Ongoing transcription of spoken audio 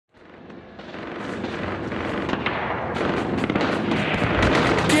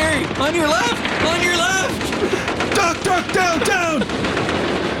Gary! On your left! On your left! Duck, down!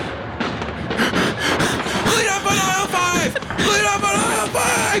 Clean up on aisle 5! Clean up on aisle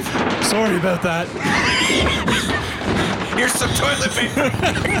 5! Sorry about that. Here's some toilet paper.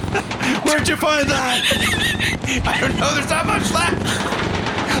 Where'd you find that? I don't know, there's not much left.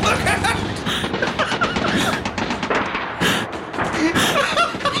 Look out!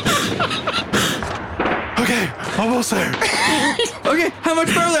 Okay, almost there. Okay, how much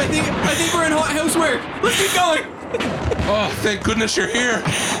further? I think we're in housework. Let's keep going. Oh, thank goodness you're here.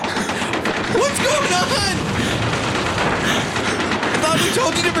 What's going on? I thought we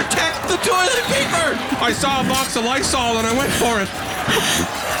told you to protect the toilet paper. I saw a box of Lysol and I went for it.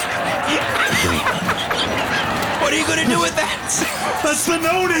 What are you gonna do with that? That's the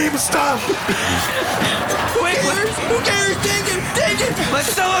no-name stuff. Wait, who cares? Take it.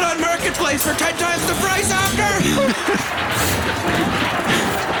 Let's sell it on Marketplace for 10 times the price after.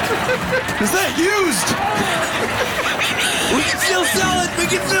 Is that used? We can still sell it.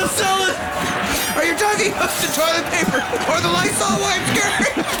 Are you talking about the toilet paper or the Lysol wipes,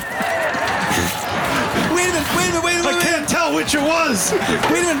 Gary? Wait a minute. I can't tell which it was.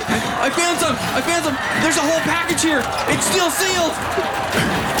 Wait a minute. I found some. There's a whole package here. It's still sealed.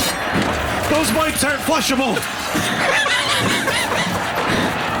 Those wipes aren't flushable.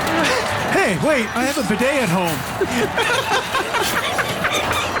 Hey, wait, I have a bidet at home.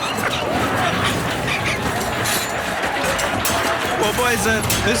 Well, boys,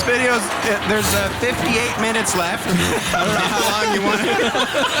 this video's, there's 58 minutes left. I don't know how long you want it.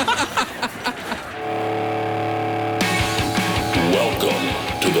 Welcome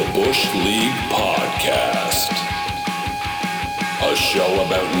to the Bush League Podcast. A show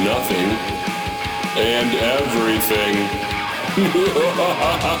about nothing and everything.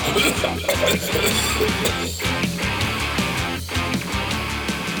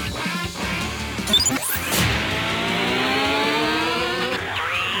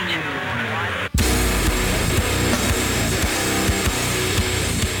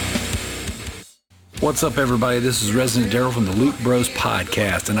 What's up, everybody? This is Resident Daryl from the Loot Bros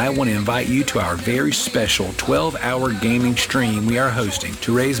Podcast, and I want to invite you to our very special 12-hour gaming stream we are hosting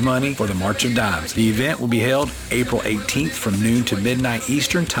to raise money for the March of Dimes. The event will be held April 18th from noon to midnight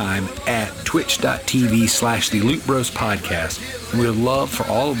Eastern Time at twitch.tv/the Loot Bros Podcast. We would love for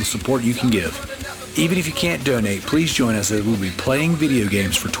all of the support you can give. Even if you can't donate, please join us as we'll be playing video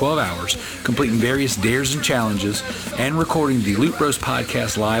games for 12 hours, completing various dares and challenges, and recording the Loot Bros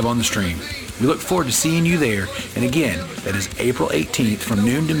Podcast live on the stream. We look forward to seeing you there, and again, that is April 18th from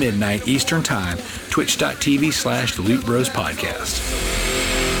noon to midnight Eastern Time, twitch.tv/the Loot Bros Podcast.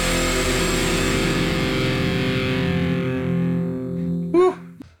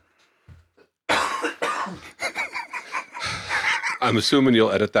 I'm assuming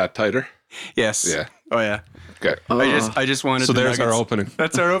you'll edit that tighter. Yes. Yeah. Oh yeah. Okay. I just wanted. So the there's our nuggets. opening.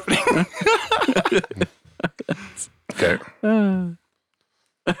 That's our opening. Okay.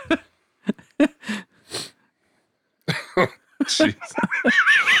 Jeez.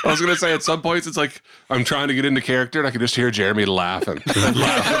 I was gonna say at some points it's like I'm trying to get into character and I can just hear Jeremy laughing.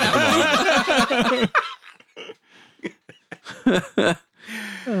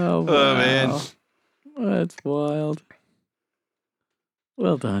 Oh, wow. Oh man. That's wild.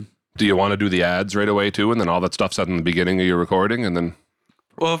 Well done. Do you want to do the ads right away too, and then all that stuff's at in the beginning of your recording, and then?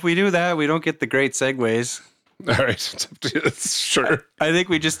 Well, if we do that, we don't get the great segues. All right, it's up to you. Sure. I think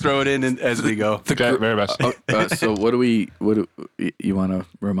we just throw it in as we go. Okay, very much. So what do you want to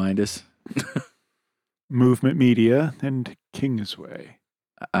remind us? Movement Media and Kingsway.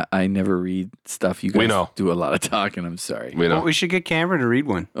 I never read stuff. You guys We know. do a lot of talking. I'm sorry. We know. Well, we should get Cameron to read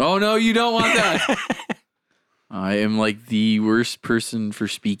one. Oh, no, you don't want that. I am like the worst person for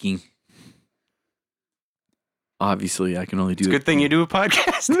speaking. Obviously, I can only do It's a good thing you do a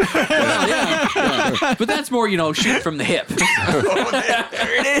podcast. yeah. But that's more, shoot from the hip. Oh,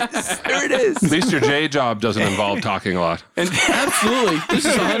 there it is. There it is. At least your J job doesn't involve talking a lot. Absolutely. This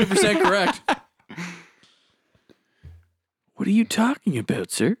is 100% correct. What are you talking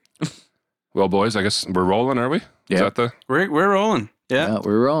about, sir? Well, boys, I guess we're rolling, are we? Yeah. Is that the? We're rolling. Yeah.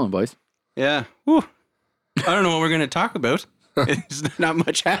 We're rolling, boys. Yeah. Whew. I don't know what we're going to talk about. There's not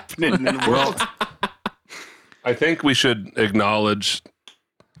much happening in the world. I think we should acknowledge.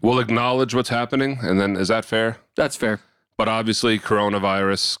 We'll acknowledge what's happening, and then is that fair? That's fair. But obviously,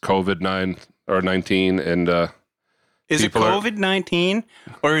 coronavirus, COVID-19, and Is it people are- COVID-19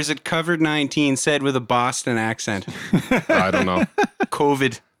 or is it covered-19 said with a Boston accent? I don't know.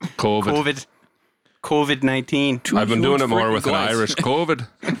 COVID. COVID. COVID-19. I've been doing it more with an Guys. Irish COVID.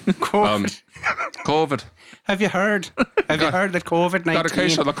 COVID. COVID. Have you heard? Have you heard that COVID-19? Got a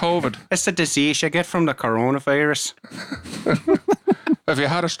case of the COVID. It's a disease you get from the coronavirus. If you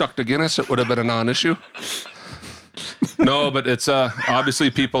had a stuck to Guinness, it would have been a non-issue. No, but it's obviously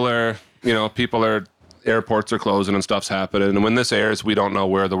people are airports are closing and stuff's happening. And when this airs, we don't know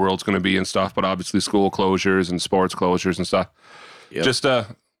where the world's going to be and stuff. But obviously, school closures and sports closures and stuff. Yep. Just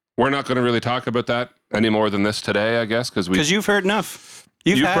we're not going to really talk about that any more than this today, I guess, because you've heard enough.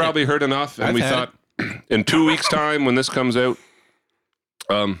 You've probably heard enough, and we thought in 2 weeks' time when this comes out,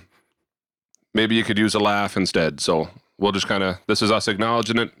 maybe you could use a laugh instead. So we'll just this is us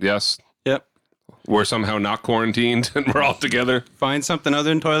acknowledging it. Yes. Yep. We're somehow not quarantined and we're all together. Find something other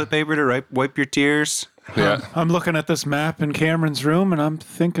than toilet paper to wipe your tears. Yeah. I'm looking at this map in Cameron's room, and I'm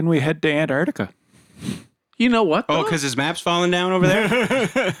thinking we head to Antarctica. You know what? Oh, though? because his map's falling down over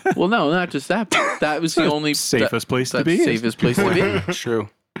there? Well, no, not just that. That was the only Safest place to be. Safest place to be. True.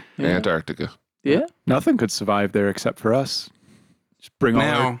 Antarctica. Yeah. Nothing could survive there except for us. Just bring all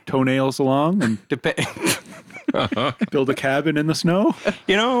Now- our toenails along and build a cabin in the snow.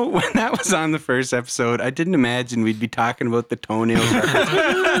 You know, when that was on the first episode, I didn't imagine we'd be talking about the toenails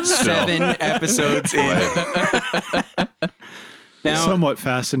 7 episodes in. Now, Somewhat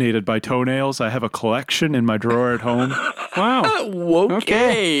fascinated by toenails. I have a collection in my drawer at home. wow.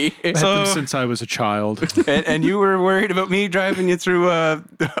 Okay. I've had them since I was a child. And you were worried about me driving you through a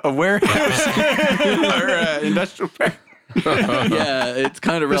warehouse or industrial park. Yeah, it's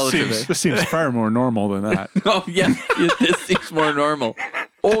kind of relative. This seems far more normal than that. Oh, yeah. This seems more normal.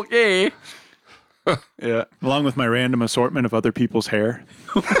 Okay. Yeah. Along with my random assortment of other people's hair.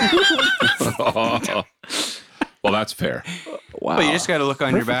 Well, that's fair. Wow. But you just got to look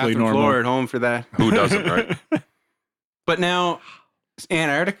on your Perfectly bathroom normal. floor at home for that. Who doesn't, right? But now, it's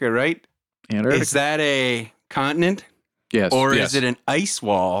Antarctica, right? Antarctica. Is that a continent? Yes. Or Yes. is it an ice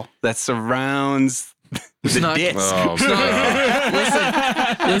wall that surrounds It's the not- disc? Oh, God.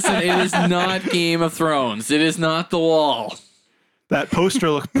 Listen, it is not Game of Thrones. It is not the wall. That poster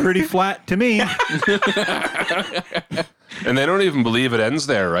looked pretty flat to me. And they don't even believe it ends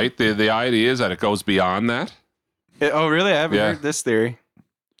there, right? The idea is that it goes beyond that. Oh, really? I haven't Yeah. heard this theory.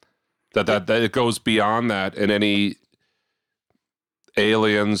 That it goes beyond that, and any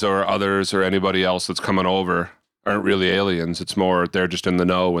aliens or others or anybody else that's coming over aren't really aliens. It's more they're just in the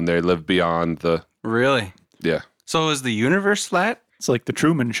know and they live beyond the. Really? Yeah. So is the universe flat? It's like the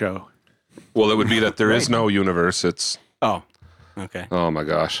Truman Show. Well, it would be that there is no universe. It's. Oh, okay. Oh my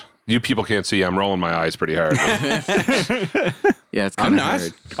gosh. You people can't see. I'm rolling my eyes pretty hard. Yeah, it's I'm kind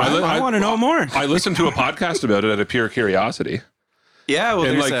of not. hard. I want to know more. I listened to a podcast about it out of pure curiosity. Yeah, well,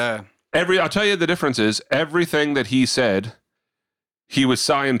 And there's like- a... I'll tell you the difference is everything that he said, he was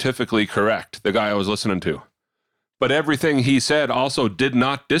scientifically correct, the guy I was listening to. But everything he said also did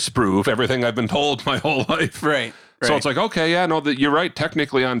not disprove everything I've been told my whole life. Right. So it's like, okay, yeah, no, you're right.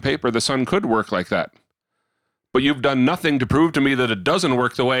 Technically on paper, the sun could work like that. But you've done nothing to prove to me that it doesn't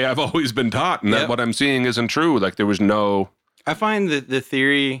work the way I've always been taught and that Yep. what I'm seeing isn't true. Like there was no... I find that the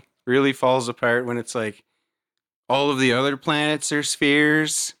theory really falls apart when it's like all of the other planets are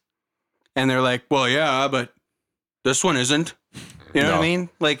spheres and they're like, well, yeah, but this one isn't. You know what I No. mean?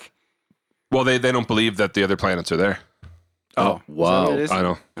 Like, Well, they don't believe that the other planets are there. Oh, is that wow. what it is? I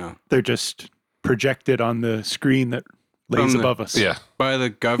know. They're just projected on the screen that lays From the- above us. Yeah. By the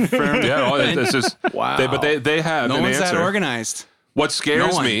government. Yeah, oh, this is... Wow. They have No an one's answer. that organized. What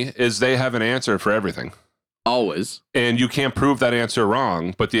scares one. me is they have an answer for everything. Always. And you can't prove that answer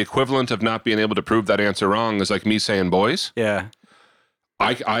wrong, but the equivalent of not being able to prove that answer wrong is like me saying, boys, Yeah.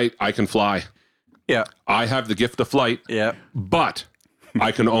 I can fly. Yeah. I have the gift of flight, Yeah. but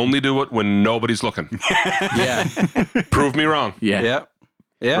I can only do it when nobody's looking. Yeah. Prove me wrong, Yeah. Yeah.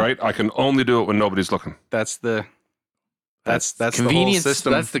 Yeah. right? I can only do it when nobody's looking. That's the the whole convenience.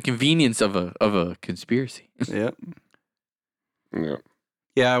 system. That's the convenience of a conspiracy. Yeah. Yeah.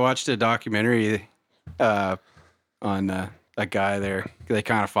 Yeah, I watched a documentary on a guy there. They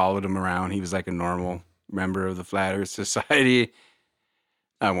kind of followed him around. He was like a normal member of the Flat Earth Society.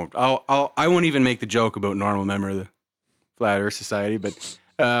 I won't even make the joke about normal member of the Flat Earth Society, but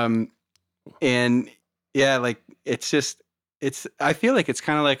and yeah, like I feel like it's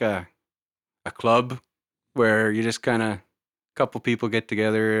kind of like a club where you just kind of couple people get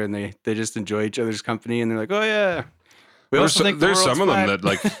together and they just enjoy each other's company and they're like, oh yeah. We also think the There's world's some of them flat.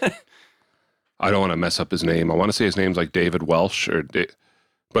 that like, I don't want to mess up his name. I want to say his name's like David Welsh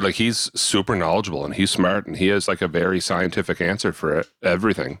but like he's super knowledgeable and he's smart and he has like a very scientific answer for it,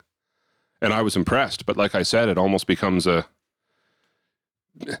 everything. And I was impressed, but like I said, it almost becomes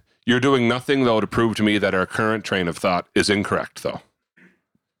you're doing nothing though to prove to me that our current train of thought is incorrect though.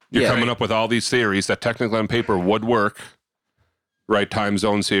 You're coming up with all these theories that technically on paper would work, right? Time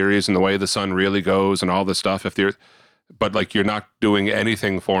zone series and the way the sun really goes and all this stuff. But like you're not doing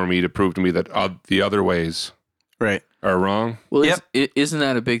anything for me to prove to me that the other ways Right. are wrong. Well, isn't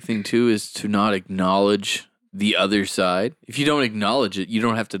that a big thing too? Is to not acknowledge the other side. If you don't acknowledge it, you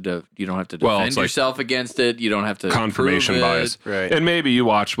don't have to. Defend yourself against it. You don't have to confirmation prove bias. it. Right. And maybe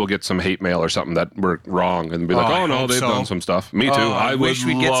we'll get some hate mail or something that we're wrong and be like, I oh no, hope they've so. done some stuff. Me too. I would wish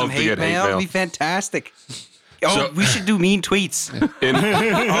we'd get some love to hate mail. It'd be fantastic. We should do mean tweets.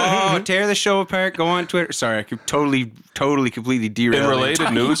 Tear the show apart. Go on Twitter. Sorry, I could completely derail. In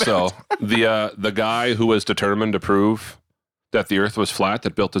related news, though, the guy who was determined to prove that the Earth was flat,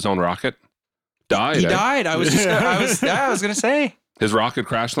 that built his own rocket, died. He died. I was gonna say his rocket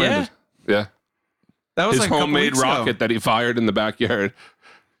crash landed. Yeah. that was His like a couple homemade weeks ago. rocket that he fired in the backyard.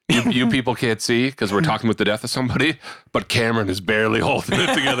 You people can't see because we're talking about the death of somebody, but Cameron is barely holding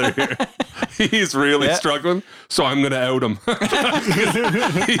it together here. He's really struggling, so I'm going to out him.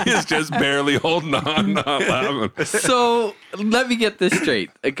 He is just barely holding on, not laughing. So let me get this straight.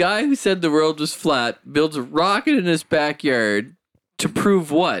 A guy who said the world was flat builds a rocket in his backyard to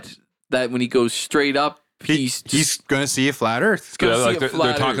prove what? That when he goes straight up, he's gonna see a flat Earth. gonna see Like a they're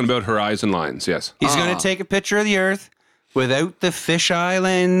flat talking Earth. about horizon lines, yes. He's gonna take a picture of the Earth without the fisheye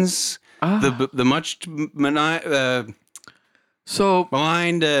lens, the much maligned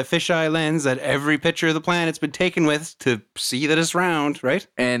fisheye lens that every picture of the planet's been taken with to see that it's round, right?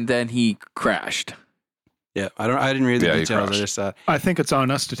 and then he crashed. Yeah, I didn't read the Yeah, he details. I crashed. just saw. I think it's on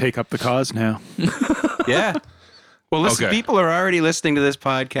us to take up the cause now. Yeah. Well, listen, Okay. people are already listening to this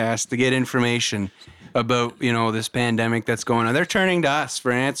podcast to get information about, this pandemic that's going on. They're turning to us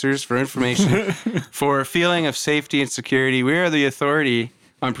for answers, for information, for a feeling of safety and security. We are the authority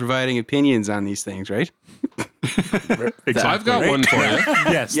on providing opinions on these things, right? I've got one for you.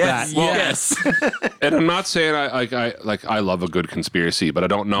 Yes, that. Yes. And I'm not saying I love a good conspiracy, but I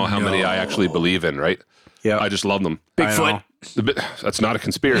don't know how many I actually believe in, right? Yeah. I just love them. Bigfoot. That's not a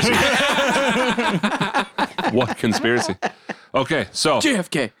conspiracy. What conspiracy? Okay, so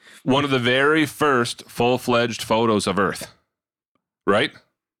JFK. one of the very first full-fledged photos of Earth, right?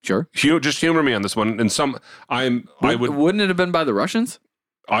 Sure. Just humor me on this one. Wouldn't it have been by the Russians?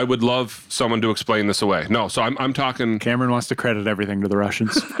 I would love someone to explain this away. No, so I'm talking Cameron wants to credit everything to the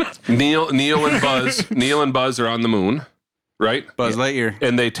Russians. Neil and Buzz. Neil and Buzz are on the moon, right? Buzz Lightyear.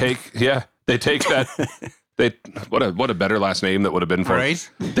 And they take that. What a better last name that would have been for it. Right?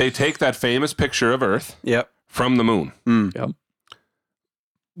 They take that famous picture of Earth Yep. from the moon. Yep.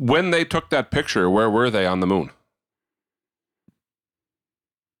 When they took that picture, where were they on the moon?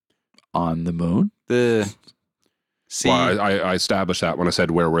 On the moon? The sea. Well, I established that when I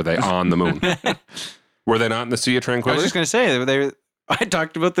said where were they on the moon. Were they not in the Sea of I was Tranquility? just going to say, I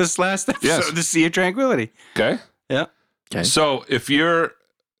talked about this last episode, Yes. the Sea of Tranquility. Okay. Yeah. Okay. So if you're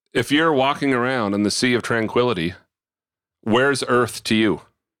walking around in the Sea of Tranquility, where's Earth to you?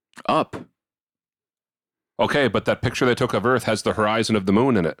 Up. Okay, but that picture they took of Earth has the horizon of the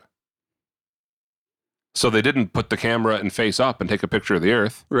moon in it. So they didn't put the camera and face up and take a picture of the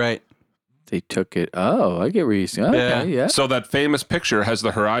Earth. Right. They took it. Oh, I get where you're saying. Okay, yeah. So that famous picture has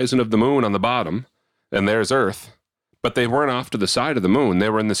the horizon of the moon on the bottom, and there's Earth. But they weren't off to the side of the moon. They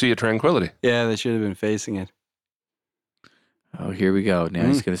were in the Sea of Tranquility. Yeah, they should have been facing it. Oh, here we go. Now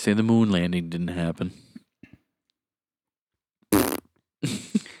he's going to say the moon landing didn't happen.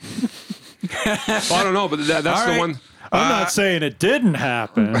 Well, I don't know, but that's All the right. one. I'm not saying it didn't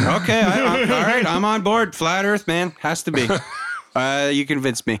happen. Okay, all right, I'm on board. Flat Earth, man, has to be. You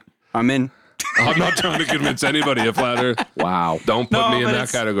convinced me. I'm in. I'm not trying to convince anybody of flat Earth. Wow. Don't put No, me in but that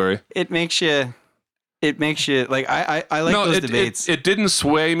it's- category. It makes you like I like those debates. It didn't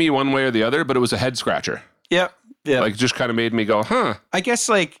sway me one way or the other, but it was a head scratcher. Yep. Yeah. Like, just kind of made me go, huh. I guess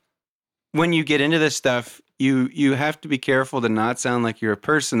like when you get into this stuff, you have to be careful to not sound like you're a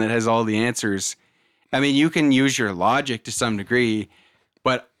person that has all the answers. I mean, you can use your logic to some degree,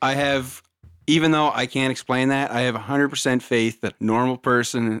 but even though I can't explain that, I have 100% faith that a normal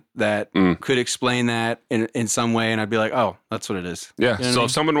person that could explain that in some way, and I'd be like, oh, that's what it is. Yeah. You know what I So mean?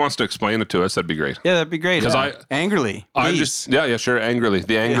 if someone wants to explain it to us, that'd be great. Yeah, that'd be great. 'Cause Angrily, I'm please. just, yeah, sure, angrily.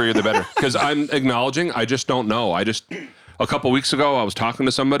 The angrier, the better. Because I'm acknowledging, I just don't know. A couple weeks ago, I was talking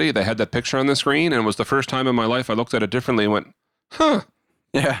to somebody. They had that picture on the screen, and it was the first time in my life I looked at it differently and went, huh.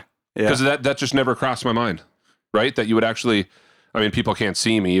 Yeah. Because that just never crossed my mind, right? That you would actually, I mean, people can't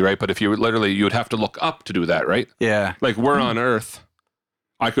see me, right? But if you would literally, you would have to look up to do that, right? Yeah. Like, we're on Earth.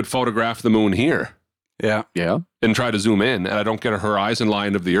 I could photograph the moon here Yeah. Yeah. and try to zoom in, and I don't get a horizon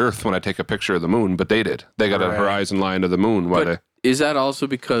line of the Earth when I take a picture of the moon, but they did. They got a Right. horizon line of the moon. But Is that also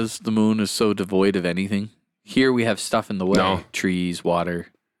because the moon is so devoid of anything? Here we have stuff in the way. No. Trees, water.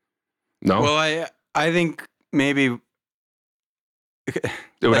 No, Well, I think maybe it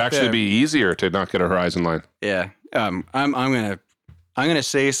would like actually the- be easier to not get a horizon line. yeah. I'm gonna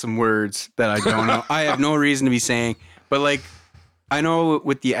say some words that I don't know. I have no reason to be saying, but like I know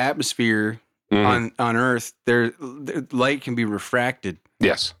with the atmosphere on Earth, the light can be refracted,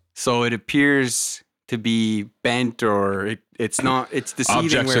 Yes. so it appears to be bent or it's not. It's deceiving.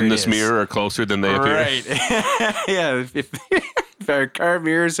 Objects where in it this is. mirror are closer than they appear. Right. Yeah. If our car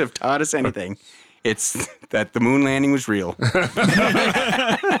mirrors have taught us anything, it's that the moon landing was real.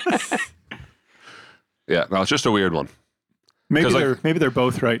 Yeah, no, it's just a weird one. Maybe 'Cause, like- they're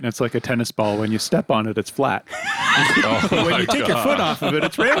both right, and it's like a tennis ball. When you step on it, it's flat. Oh, When my you take your God. foot off of it,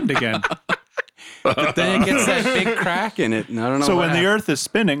 it's round again. But then it gets that big crack in it, and I don't know. So what when the happened. Earth is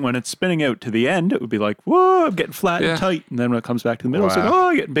spinning, when it's spinning out to the end, it would be like, whoa, I'm getting flat Yeah. and tight. And then when it comes back to the middle, it's like, Wow. oh,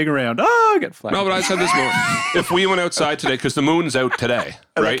 I'm getting big around. Oh, I get flat. No, but I said this more. If we went outside today, because the moon's out today,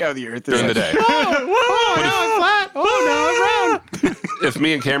 I right? like how the Earth is During the day. If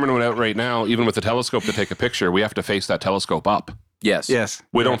me and Cameron went out right now, even with the telescope to take a picture, we have to face that telescope up. Yes. Yes.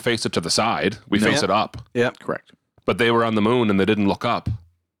 We don't face it to the side. We face it up. Yep. Correct. But they were on the moon and they didn't look up.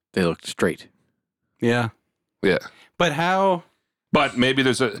 They looked straight. Yeah. Yeah. But how? But maybe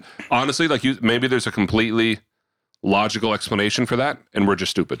there's maybe there's a completely logical explanation for that, and we're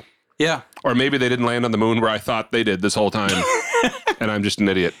just stupid. Yeah. Or maybe they didn't land on the moon where I thought they did this whole time, and I'm just an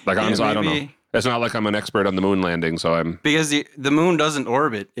idiot. Like honestly, I don't know. maybe. It's not like I'm an expert on the moon landing, so I'm. Because the moon doesn't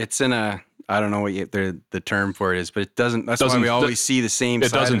orbit. It's in a. I don't know what the term for it is, but it doesn't. That's why Doesn't- we always see the same.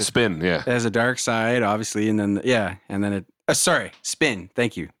 It side doesn't of spin. Yeah. It has a dark side, obviously, and then and then it. Sorry, spin.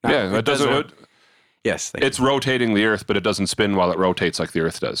 Thank you. No, Yeah. It doesn't. does yes. Thank It's rotating the Earth, but it doesn't spin while it rotates like the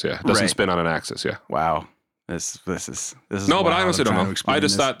Earth does. Yeah. It doesn't Right. spin on an axis. Yeah. you. Wow. This is. No, but I wild. honestly I'm don't trying know. to explain I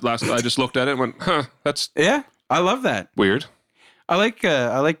just this. thought I just looked at it and went, huh, that's Yeah, I love that. weird. I like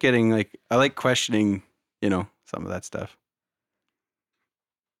getting I like questioning. Some of that stuff.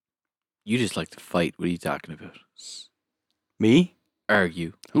 You just like to fight. What are you talking about? Me?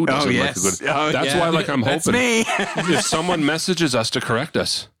 Argue. Who doesn't like a yes. good? Oh, That's yeah. why, like, I'm That's hoping me. if someone messages us to correct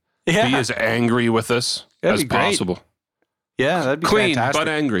us, yeah. be as angry with us That'd as be great. possible. Yeah, that'd be Clean fantastic. but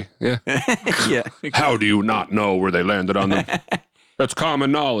angry. Yeah. Yeah. How do you not know where they landed on them? That's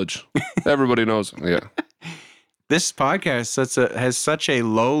common knowledge. Everybody knows. Yeah. This podcast has such a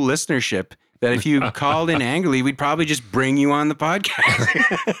low listenership that if you called in angrily, we'd probably just bring you on the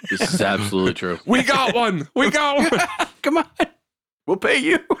podcast. This is absolutely true. We got one. We got one. Come on. We'll pay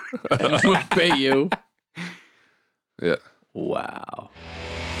you. We'll pay you. Yeah. Wow.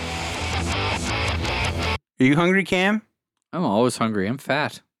 Are you hungry, Cam? I'm always hungry. I'm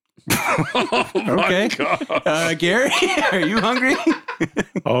fat. Okay. Gary, are you hungry?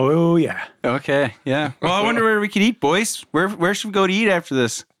 Oh, yeah. Okay. Yeah. Well, I wonder where we could eat, boys. Where should we go to eat after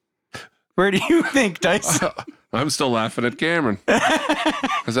this? Where do you think, Tyson? I'm still laughing at Cameron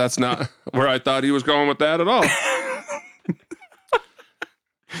because that's not where I thought he was going with that at all.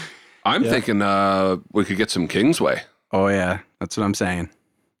 I'm thinking we could get some Kingsway. Oh, yeah. That's what I'm saying.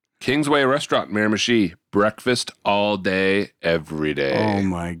 Kingsway Restaurant, Miramichi. Breakfast all day, every day. Oh,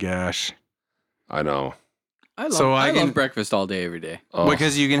 my gosh. I know. I love, So I I can- love breakfast all day, every day. Oh,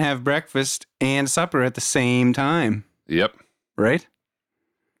 Because you can have breakfast and supper at the same time, yep. right?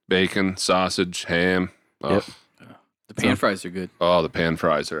 Bacon, sausage, ham. Oh, Yep. The pan fries are good. oh, the pan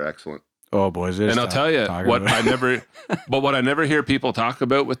fries are excellent. Oh, boys. And I'll tell you what what I never hear people talk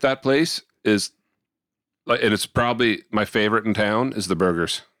about with that place is, like, and it's probably my favorite in town is the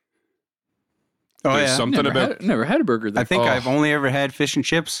burgers. Oh, There's yeah. something about Never had a burger there. I think Oh. I've only ever had fish and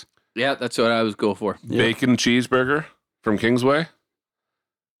chips. Yeah, that's what I was going for. bacon cheeseburger from Kingsway.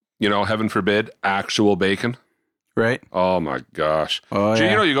 You know, heaven forbid, actual bacon. Right? Oh my gosh. Oh, Do yeah.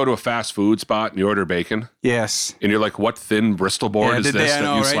 you know you go to a fast food spot and you order bacon Yes. and you're like, what thin Bristol board Yeah, is did this they- I that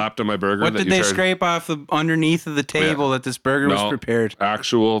know, you right? slapped on my burger? What that did you they charged- scrape off the underneath of the table that this burger was No. prepared?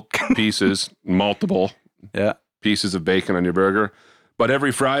 Actual pieces, multiple Yeah. pieces of bacon on your burger. But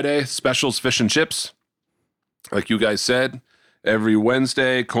every Friday, specials fish and chips. Like you guys said, every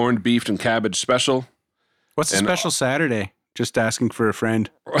Wednesday, corned beef and cabbage special. What's the And- special Saturday? Just asking for a friend.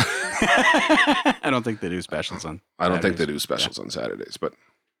 I don't think they do specials on. I don't think they do specials on Saturdays, but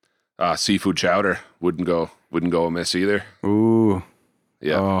seafood chowder wouldn't go amiss either. Ooh.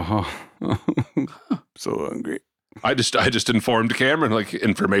 Yeah. Oh. So hungry. I just informed Cameron like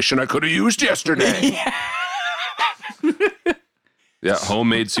information I could have used yesterday. Yeah,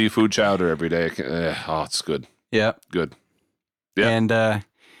 homemade seafood chowder every day. Oh, it's good. Yeah. Good. Yeah. And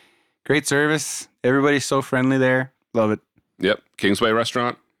great service. Everybody's so friendly there. Love it. Yep. Kingsway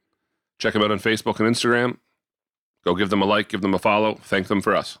Restaurant. Check them out on Facebook and Instagram. Go give them a like, give them a follow. Thank them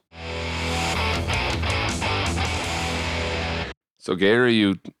for us. So, Gary,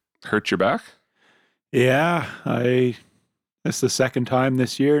 you hurt your back? Yeah, it's the second time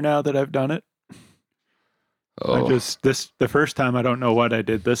this year now that I've done it. Oh. The first time I don't know what I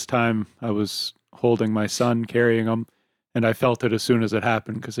did. This time I was holding my son, carrying him, and I felt it as soon as it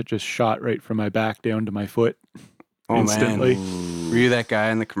happened because it just shot right from my back down to my foot instantly. Man. Were you that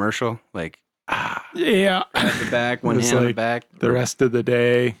guy in the commercial? Like, Yeah. at the back, one It was hand on the like back. The rest of the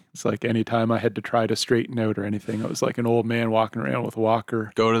day, it's like anytime I had to try to straighten out or anything, it was like an old man walking around with a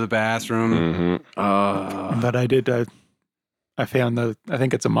walker. Go to the bathroom. Mm-hmm. But I did, I found I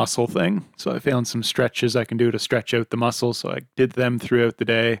think it's a muscle thing. So I found some stretches I can do to stretch out the muscle. So I did them throughout the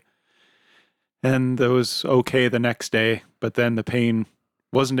day. And it was okay the next day. But then the pain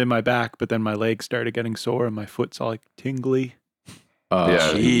wasn't in my back, but then my legs started getting sore and my foot's all like tingly.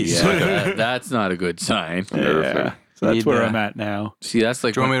 Yeah. Jeez. Yeah, that's not a good sign. Yeah. So that's Need where to- I'm at now. See, that's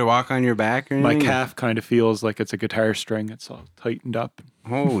like Do you want me to walk on your back or My anything? calf kind of feels like it's a guitar string. It's all tightened up.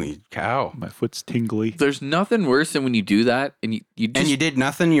 Holy cow. My foot's tingly. there's nothing worse than when you do that and you just And you did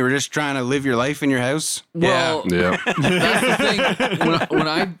nothing? You were just trying to live your life in your house? well, Yeah. that's the thing.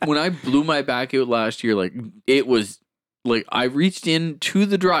 When I blew my back out last year, like it was like I reached into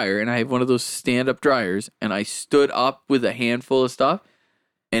the dryer and I have one of those stand-up dryers and I stood up with a handful of stuff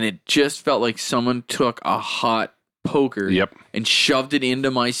and it just felt like someone took a hot poker Yep. and shoved it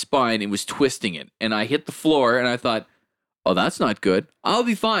into my spine and was twisting it. And I hit the floor and I thought, oh, that's not good. I'll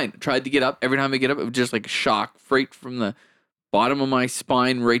be fine. Tried to get up. Every time I get up, it was just like a shock right from the bottom of my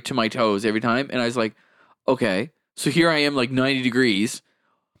spine right to my toes every time. And I was like, okay. So here I am like 90 degrees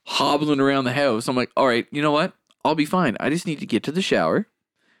hobbling around the house. I'm like, all right, you know what? I'll be fine. I just need to get to the shower,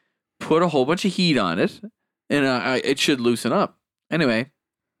 put a whole bunch of heat on it, and it should loosen up. Anyway,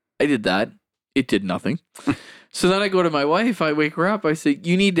 I did that. It did nothing. So then I go to my wife. I wake her up. I say,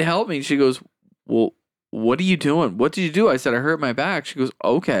 you need to help me. She goes, well, what are you doing? What did you do? I said, I hurt my back. She goes,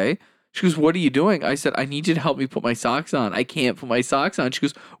 okay. She goes, what are you doing? I said, I need you to help me put my socks on. I can't put my socks on. She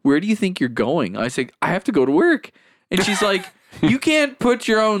goes, where do you think you're going? I said, I have to go to work. And she's like, you can't put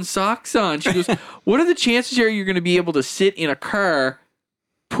your own socks on. She goes, what are the chances are you're going to be able to sit in a car,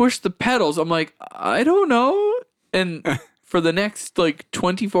 push the pedals? I'm like, I don't know. And for the next like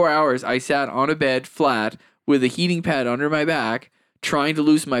 24 hours, I sat on a bed flat with a heating pad under my back, trying to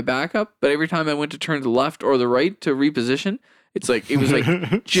loosen my back up. But every time I went to turn to the left or the right to reposition, it was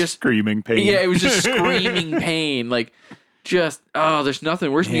like just Screaming pain. yeah, it was just screaming pain. Like just, oh, there's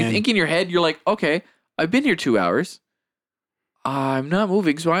nothing worse. And you Man. think in your head, you're like, okay, I've been here 2 hours. I'm not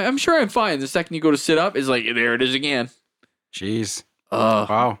moving, so I'm sure I'm fine. The second you go to sit up, it's like, there it is again. Jeez.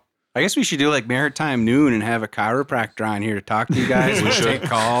 Wow. I guess we should do like Maritime Noon and have a chiropractor on here to talk to you guys and take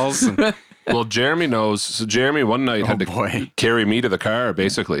calls. And, Well, Jeremy knows. So Jeremy one night had to boy. carry me to the car,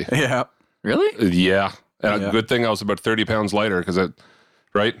 basically. yeah. Really? Yeah. And Yeah. a good thing I was about 30 pounds lighter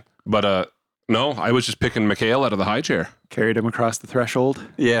right? But no, I was just picking Mikhail out of the high chair. Carried him across the threshold.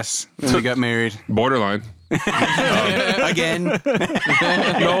 Yes. Then we got married. Borderline. Again.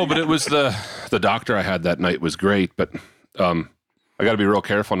 No, but it was the doctor I had that night was great, but I got to be real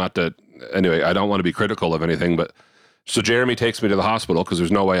careful not to. Anyway, I don't want to be critical of anything, but so Jeremy takes me to the hospital because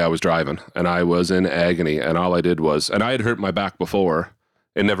there's no way I was driving, and I was in agony, and all I did was, and I had hurt my back before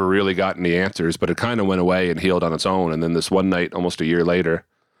and never really got any answers, but it kind of went away and healed on its own. And then this one night, almost a year later,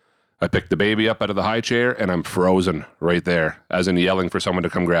 I picked the baby up out of the high chair, and I'm frozen right there, as in yelling for someone to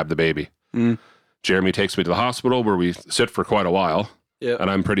come grab the baby. Jeremy takes me to the hospital where we sit for quite a while, and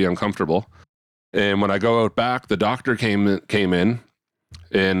I'm pretty uncomfortable. And when I go out back, the doctor came in,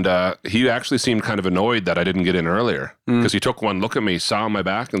 and he actually seemed kind of annoyed that I didn't get in earlier because he took one look at me, saw my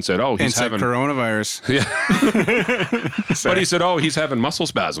back, and said, "Oh, And he's said having coronavirus. yeah." But he said, "Oh, he's having muscle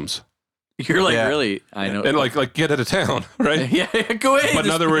spasms," You're like, Yeah. really? I know. and like get out of town, right? yeah, go ahead. But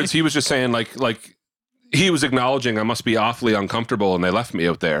in other words, he was just saying like he was acknowledging I must be awfully uncomfortable, and they left me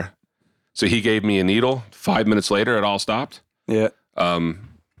out there. So he gave me a needle. 5 minutes later, it all stopped. Yeah.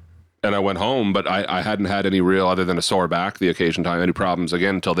 And I went home, but I hadn't had any real, other than a sore back, the occasion time, any problems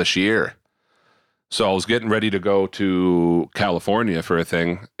again until this year. So I was getting ready to go to California for a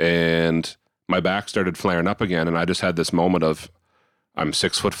thing, and my back started flaring up again, and I just had this moment of, I'm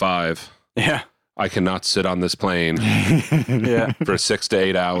 6'5". Yeah. I cannot sit on this plane Yeah. for 6 to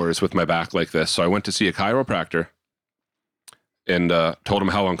 8 hours with my back like this. So I went to see a chiropractor and told him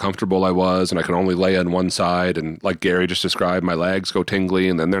how uncomfortable I was, and I could only lay on one side. And like Gary just described, my legs go tingly,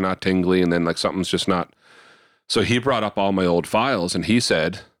 and then they're not tingly, and then like something's just not. So he brought up all my old files, and he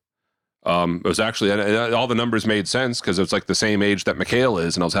said, It was actually, and all the numbers made sense because it's like the same age that Mikhail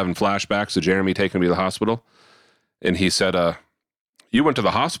is. And I was having flashbacks of Jeremy taking me to the hospital. And he said, you went to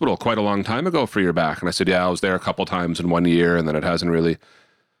the hospital quite a long time ago for your back. And I said, yeah, I was there a couple times in 1 year. And then it hasn't really.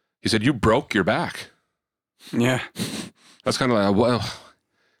 He said, you broke your back. Yeah. That's kind of like, well,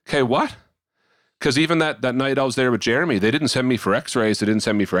 okay, what? Because even that night I was there with Jeremy, they didn't send me for x-rays. They didn't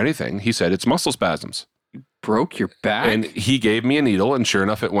send me for anything. He said, it's muscle spasms. Broke your back? And he gave me a needle, and sure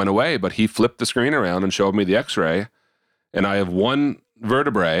enough, it went away. But he flipped the screen around and showed me the x-ray. And I have one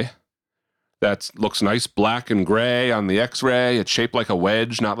vertebrae that looks nice black and gray on the x-ray. It's shaped like a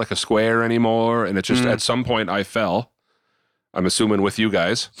wedge, not like a square anymore. And it just, at some point, I fell. I'm assuming with you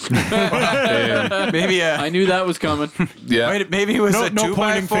guys. And, Maybe I knew that was coming. yeah. wait, maybe it was a No 2x4.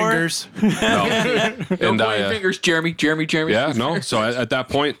 pointing fingers. No. Don't And point your fingers, Jeremy. yeah, no. So at that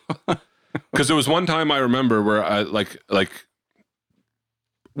point, because there was one time I remember where I like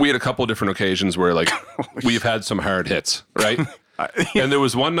we had a couple different occasions where like we've had some hard hits, right? And there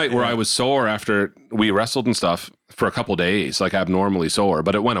was one night where I was sore after we wrestled and stuff for a couple days, like abnormally sore,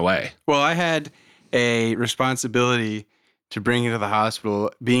 but it went away. Well, I had a responsibility to bring you to the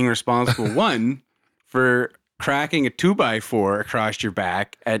hospital, being responsible, one, for cracking a 2x4 across your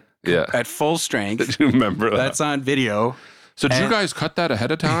back at full strength. Do you remember that? That's on video. So did you guys cut that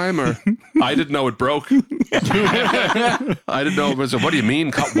ahead of time, or I didn't know it broke? I didn't know it was. What do you mean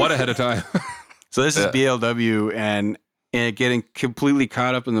cut what ahead of time? So this is BLW and getting completely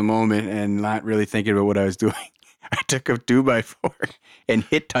caught up in the moment and not really thinking about what I was doing. I took a 2x4 and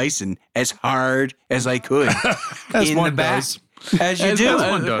hit Tyson as hard as I could in the back. Does. As you do.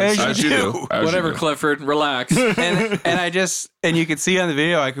 As you do. Whatever, Clifford, relax. And I just, and you could see on the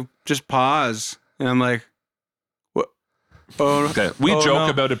video, I could just pause and I'm like, what? Oh, Okay, we oh, joke no.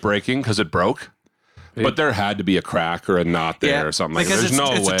 about it breaking because it broke, but there had to be a crack or a knot there Yeah, or something. Like because There's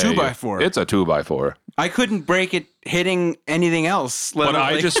no it's way. a 2x4. It's a 2x4. I couldn't break it hitting anything else. But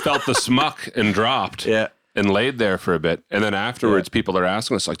I just felt the smuck and dropped. Yeah. And laid there for a bit. And then afterwards, people are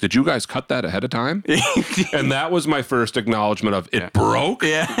asking us, like, did you guys cut that ahead of time? And that was my first acknowledgement of it broke.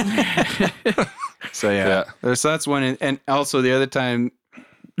 Yeah. So, yeah. So that's one. And also the other time,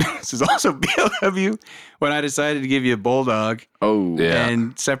 this is also BLW, when I decided to give you a bulldog Oh, Yeah.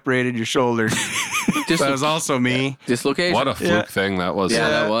 and separated your shoulder. That was also me. dislocation. What a fluke thing that was. Yeah,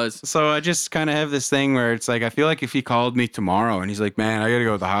 that was. So I just kind of have this thing where it's like, I feel like if he called me tomorrow and he's like, man, I got to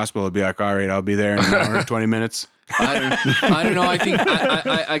go to the hospital, I'd be like, all right, I'll be there in an hour and 20 minutes. I don't know. I think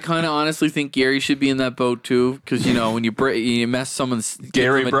I kind of honestly think Gary should be in that boat too, because you know when you mess someone's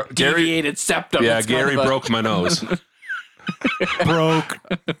deviated septum. Yeah, it's kind Gary of broke my nose. Broke.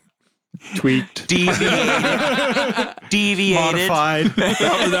 Tweaked. Deviated. Modified.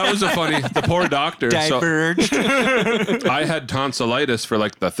 that was a funny. The poor doctor. Diverged. So, I had tonsillitis for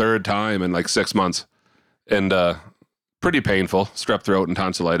like the third time in like 6 months, and pretty painful, strep throat and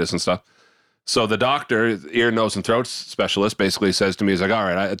tonsillitis and stuff. So the doctor, ear, nose, and throat specialist, basically says to me, he's like, all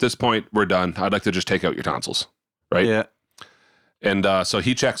right, at this point, we're done. I'd like to just take out your tonsils, right? Yeah. And so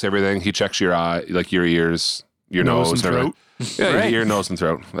he checks everything. He checks your eye, like your ears, your nose, and everything. Yeah, Right. ear, nose, and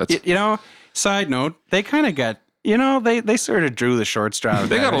throat. That's You know, side note, they kind of got, you know, they sort of drew the short straw.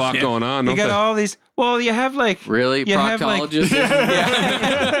 they got a lot going on. You Don't got they? all these, well, you have like, really You have, like- proctologist.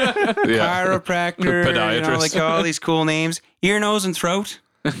 Yeah. chiropractor, Podiatrist. you know, like all these cool names. Ear, nose, and throat.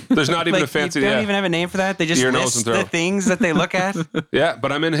 There's not even Like, a fancy. you don't Yeah. even have a name for that. They just Ear, nose, list and the throat. things that they look at. Yeah,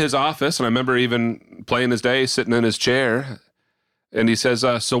 but I'm in his office, and I remember even playing his day, sitting in his chair, and he says,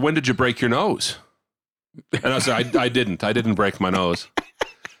 "So when did you break your nose?" And I said, "I didn't. I didn't break my nose."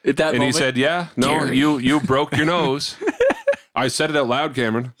 At that And moment, he said, "Yeah, no, Gary. you broke your nose." I said it out loud,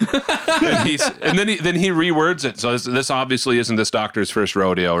 Cameron. And then he rewords it. So this obviously isn't this doctor's first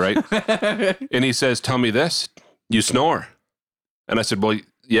rodeo, right? And he says, "Tell me this: you snore?" And I said, "Well,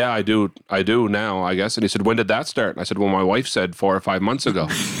 yeah, I do now, I guess." And he said, "When did that start?" And I said, "Well, my wife said 4 or 5 months ago."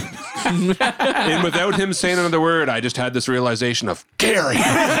 And without him saying another word, I just had this realization of Gary.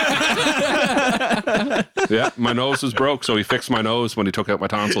 Yeah, my nose was broke, so he fixed my nose when he took out my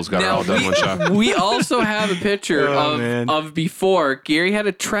tonsils. Got it all done in one shot. we also have a picture man. of before. Gary had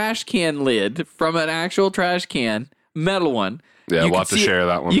a trash can lid from an actual trash can, metal one. Yeah, You we'll can have to see share it-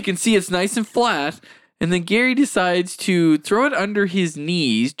 that one. You can see it's nice and flat. And then Gary decides to throw it under his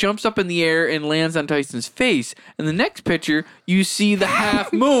knees, jumps up in the air, and lands on Tyson's face. In the next picture, you see the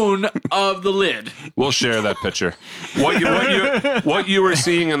half moon of the lid. We'll share that picture. What you were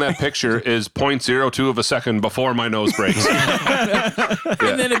seeing in that picture is 0.02 of a second before my nose breaks.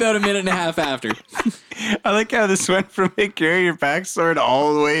 And then about a minute and a half after. I like how this went from hey, Gary, your back sore to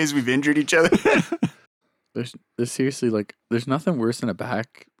all the ways we've injured each other. There's seriously, like, there's nothing worse than a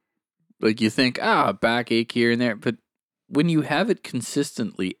back Like you think, backache here and there. But when you have it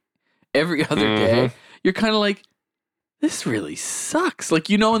consistently every other day, you're kind of like, this really sucks. Like,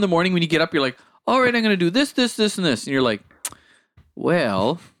 in the morning when you get up, you're like, all right, I'm going to do this, this, this, and this. And you're like,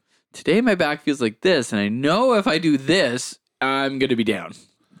 well, today my back feels like this. And I know if I do this, I'm going to be down.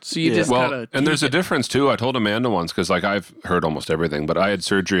 So you just kind of... And there's a difference too. I told Amanda once, because like I've heard almost everything, but I had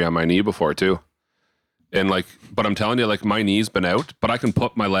surgery on my knee before too. And like, but I'm telling you, like my knee's been out, but I can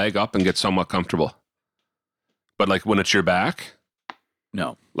put my leg up and get somewhat comfortable. But like when it's your back,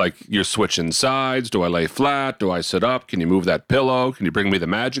 no. Like you're switching sides. Do I lay flat? Do I sit up? Can you move that pillow? Can you bring me the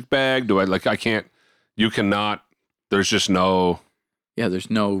magic bag? I can't, you cannot, there's just no. Yeah, there's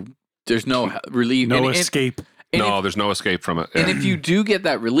no relief. No escape. There's no escape from it. And if you do get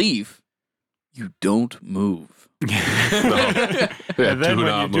that relief, you don't move. Yeah, And then do when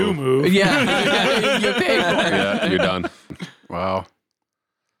not you do move, Yeah, you pay for it. Yeah, you're done. Wow.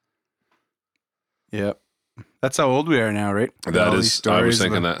 Yep. That's how old we are now, right? That All is, these I was stories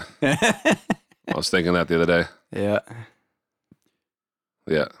thinking about- that. I was thinking that the other day. Yeah.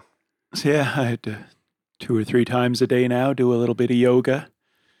 Yeah. So yeah, I had to 2 or 3 times a day now do a little bit of yoga.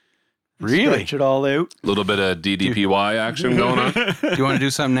 Really? Stretch it all out. A little bit of DDPY action going on. Do you want to do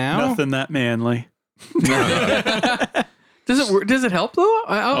something now? Nothing that manly. Does it work? Does it help though?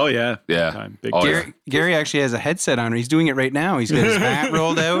 Oh yeah, Yeah. Time. Big Oh, time. Gary actually has a headset on. He's doing it right now. He's got his hat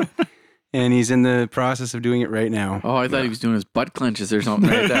rolled out, and he's in the process of doing it right now. I thought he was doing his butt clenches or something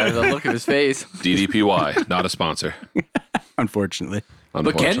right there. The look of his face. DDPY, not a sponsor. Unfortunately.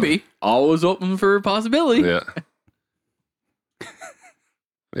 But can be. Always open for a possibility. Yeah.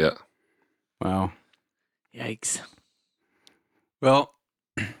 Yeah. Wow. Yikes. Well,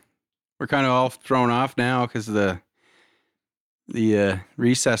 we're kind of all thrown off now because of the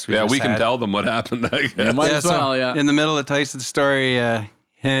recess we Yeah, just we can had. tell them what happened. I guess. Might as well, yeah. In the middle of Tyson's story,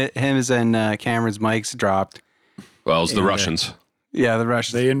 his and Cameron's mics dropped. Well, it's the Russians. Yeah, the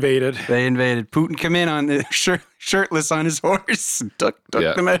Russians. They invaded. They invaded. Putin come in on the shirtless on his horse and took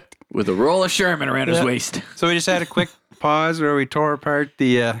Yeah. them out. With a roll of Sherman around his Yeah. waist. So we just had a quick pause where we tore apart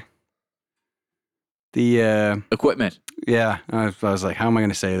the Equipment. yeah. I was like, how am I going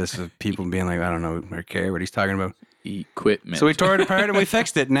to say this with people being like, I don't know or care what he's talking about. Equipment. So we tore it apart and we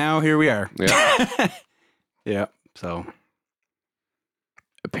fixed it. Now here we are. Yeah. Yeah. So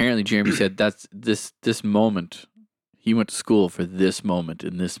Apparently Jeremy said that's this moment. He went to school for this moment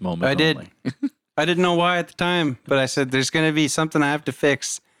and this moment I did. only. I didn't know why at the time, but I said there's going to be something I have to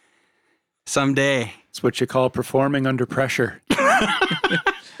fix someday. It's what you call performing under pressure.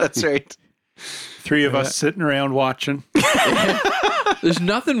 That's right. 3 of us sitting around watching. There's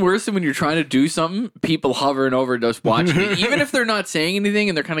nothing worse than when you're trying to do something, people hovering over just watching it. Even if they're not saying anything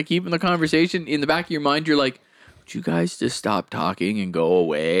and they're kind of keeping the conversation, in the back of your mind, you're like, would you guys just stop talking and go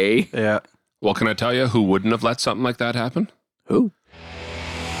away? Yeah. Well, can I tell you who wouldn't have let something like that happen? Who?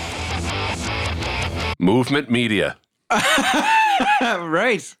 Movement Media.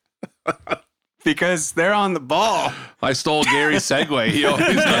 Right. Because they're on the ball. I stole Gary's segue. He always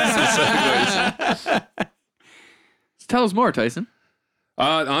does the segues. Tell us more, Tyson.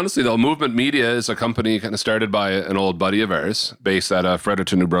 Honestly, though, Movement Media is a company kind of started by an old buddy of ours based out of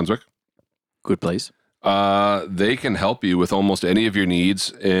Fredericton, New Brunswick. Good place. They can help you with almost any of your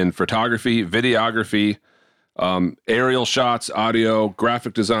needs in photography, videography, aerial shots, audio,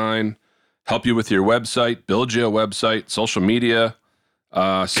 graphic design, help you with your website, build you a website, social media,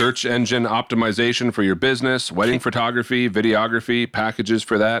 search engine optimization for your business, wedding photography, videography, packages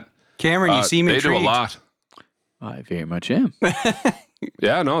for that. Cameron, you seem They intrigued. do a lot. I very much am.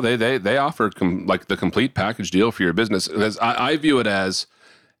 Yeah, no, they offer like the complete package deal for your business. I view it as,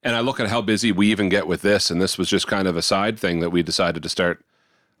 and I look at how busy we even get with this, and this was just kind of a side thing that we decided to start.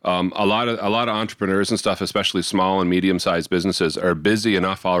 A lot of entrepreneurs and stuff, especially small and medium sized businesses, are busy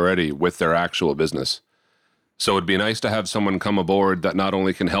enough already with their actual business. So it'd be nice to have someone come aboard that not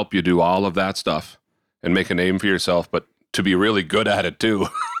only can help you do all of that stuff and make a name for yourself, but to be really good at it too.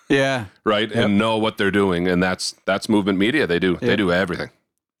 Yeah. Right. Yep. And know what they're doing. And that's Movement Media. They do everything.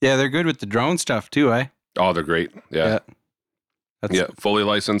 Yeah, they're good with the drone stuff too, eh? Oh, they're great. Yeah. That's Fully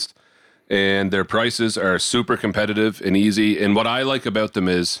licensed. And their prices are super competitive and easy. And what I like about them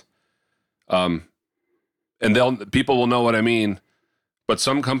is, and people will know what I mean, but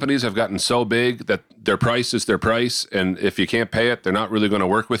some companies have gotten so big that their price is their price. And if you can't pay it, they're not really going to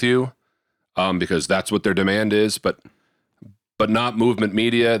work with you, because that's what their demand is. But not Movement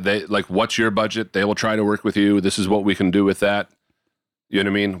Media. They like, what's your budget? They will try to work with you. This is what we can do with that. You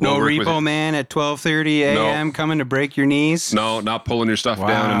know what I mean? No We'll work with repo you. man at 12:30 a.m. coming to break your knees. No, not pulling your stuff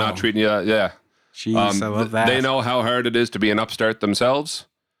down and Wow. not treating you. Yeah. Jeez, I love that. They know how hard it is to be an upstart themselves.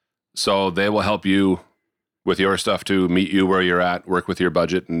 So they will help you with your stuff to meet you where you're at, work with your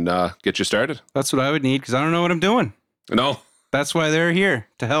budget, and get you started. That's what I would need because I don't know what I'm doing. No, That's why they're here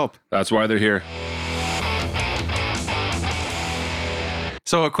to help. that's why they're here.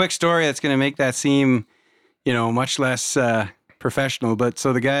 So a quick story that's going to make that seem, much less professional. But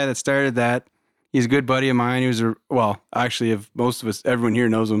so the guy that started that, he's a good buddy of mine. He was actually, of most of us, everyone here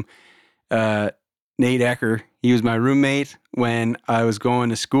knows him. Nate Ecker. He was my roommate when I was going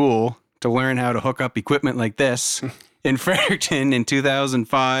to school to learn how to hook up equipment like this in Fredericton in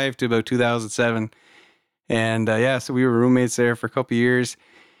 2005 to about 2007. And so we were roommates there for a couple of years.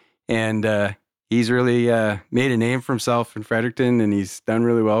 And he's really made a name for himself in Fredericton, and he's done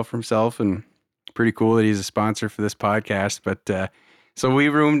really well for himself. And pretty cool that he's a sponsor for this podcast. But so we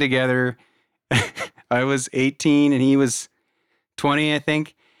roomed together. I was 18 and he was 20, I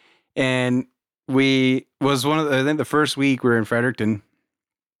think. And I think the first week we were in Fredericton,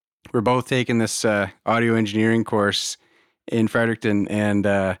 we're both taking this audio engineering course in Fredericton.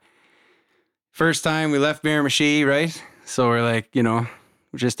 And first time we left Miramichi, right? So we're like, we're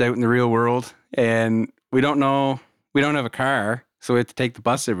just out in the real world. And we don't have a car. So we have to take the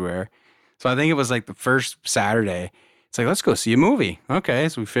bus everywhere. So I think it was like the first Saturday. It's like, let's go see a movie. Okay.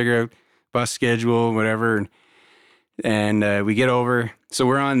 So we figure out bus schedule, whatever. And we get over. So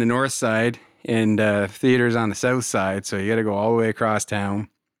we're on the north side and theater's on the south side. So you got to go all the way across town.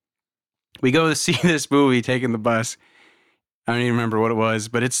 We go to see this movie, taking the bus. I don't even remember what it was,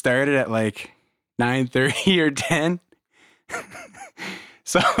 but it started at like 9:30 or 10.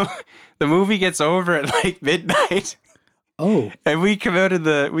 So the movie gets over at like midnight. Oh. And we come out of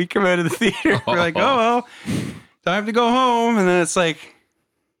the theater. We're like, oh well, time to go home. And then it's like,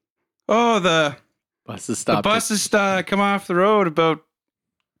 oh, the Bus has stopped. The bus has come off the road about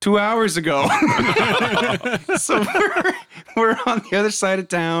 2 hours ago. So we're on the other side of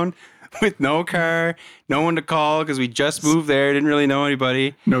town with no car, no one to call because we just moved there, didn't really know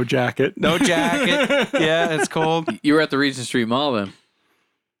anybody. No jacket. Yeah, it's cold. You were at the Regent Street Mall then.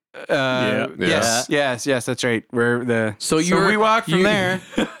 Yes, that's right. So we walked from there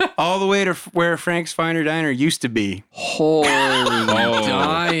all the way to where Frank's Finer Diner used to be. Holy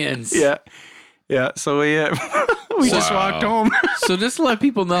giants. Yeah. So we just walked home. So just to let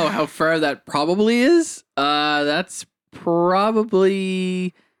people know how far that probably is, that's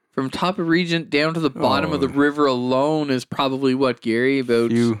probably from top of Regent down to the bottom of the river alone is probably what, Gary?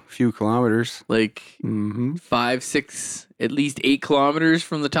 About few kilometers. Like 5, 6, at least 8 kilometers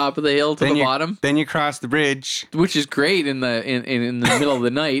from the top of the hill to the bottom. Then you cross the bridge, which is great in the middle of the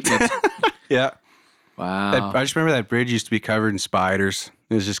night. Yeah. Wow. I just remember that bridge used to be covered in spiders.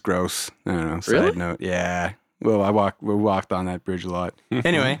 It was just gross. I don't know. Side note. Yeah. Well, we walked on that bridge a lot.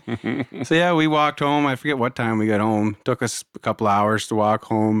 Anyway, so yeah, we walked home. I forget what time we got home. Took us a couple hours to walk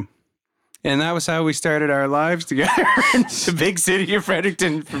home. And that was how we started our lives together in the big city of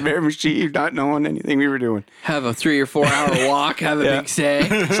Fredericton from Miramichi, not knowing anything we were doing. Have a 3 or 4 hour walk, have a big say.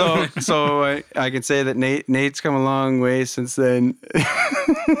 So I can say that Nate's come a long way since then.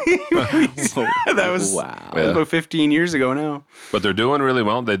 That was about 15 years ago now. But they're doing really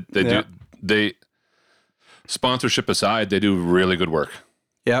well. They sponsorship aside, they do really good work.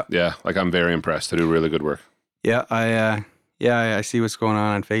 Yeah. Yeah. Like I'm very impressed. They do really good work. Yeah. I see what's going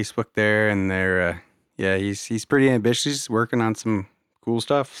on Facebook there, and they're he's pretty ambitious. He's working on some cool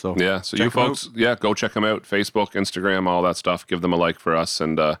stuff. So yeah, so you folks, go check them out. Facebook, Instagram, all that stuff. Give them a like for us,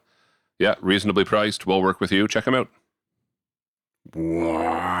 and reasonably priced. We'll work with you. Check them out.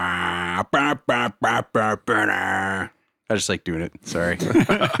 I just like doing it. Sorry.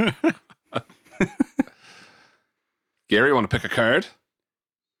 Gary, want to pick a card?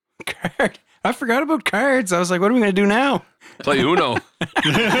 Card. I forgot about cards. I was like, what are we going to do now? Play Uno.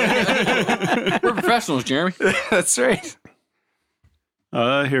 We're professionals, Jeremy. That's right.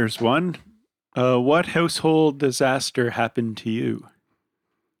 Here's one. What household disaster happened to you?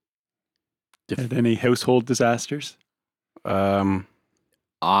 Had any household disasters? Yes.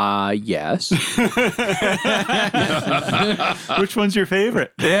 Which one's your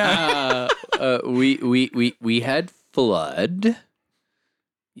favorite? Yeah. We had flood.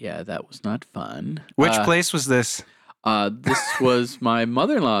 Yeah, that was not fun. Which place was this? This was my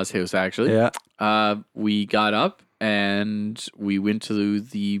mother-in-law's house, actually. Yeah. We got up and we went to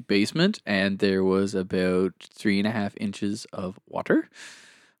the basement, and there was about 3.5 inches of water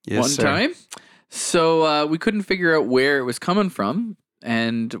time. So we couldn't figure out where it was coming from.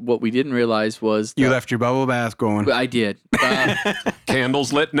 And what we didn't realize was you left your bubble bath going. I did.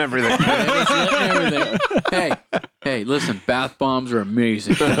 Candles lit and everything. Hey, listen, bath bombs are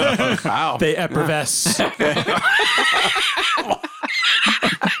amazing. Wow. They effervesce.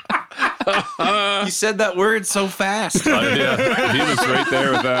 You said that word so fast. Yeah, he was right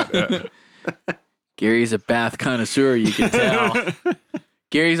there with that. Yeah. Gary's a bath connoisseur, you can tell.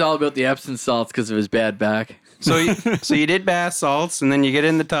 Gary's all about the Epsom salts because of his bad back. So you did bath salts, and then you get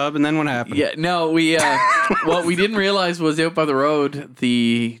in the tub, and then what happened? Yeah, no, we what we didn't realize was out by the road,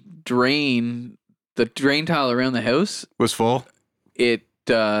 the drain tile around the house Was full. it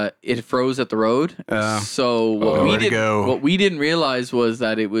froze at the road. So what we didn't realize was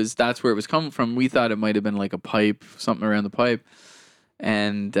that that's where it was coming from. We thought it might have been like a pipe, something around the pipe,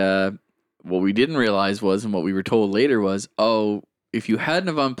 and what we didn't realize was, and what we were told later was, if you hadn't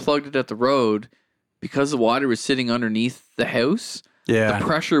have unplugged it at the road, because the water was sitting underneath the house, the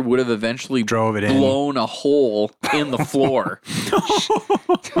pressure would have eventually blown a hole in the floor.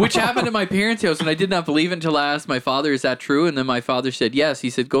 Which happened at my parents' house, and I did not believe it until I asked my father, is that true? And then my father said, yes. He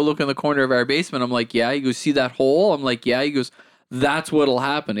said, go look in the corner of our basement. I'm like, yeah. He goes, see that hole? I'm like, yeah. He goes, that's what'll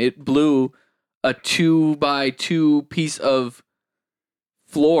happen. It blew a 2x2 piece of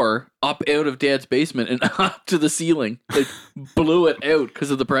floor up out of Dad's basement and up to the ceiling. It blew it out because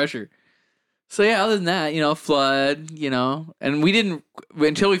of the pressure. So yeah, other than that, flood, and we didn't,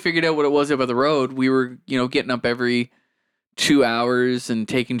 until we figured out what it was about the road, we were, getting up every 2 hours and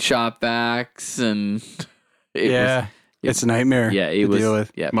taking shop vacs, and it's a nightmare. Yeah, it to was. Deal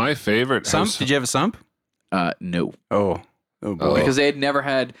with. Yeah. My favorite Sump? Did you have a sump? No. Oh boy. Because they had never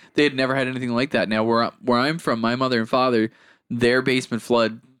had anything like that. Now where I'm from, my mother and father, their basement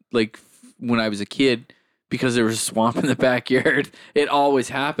flood, like when I was a kid, because there was a swamp in the backyard, it always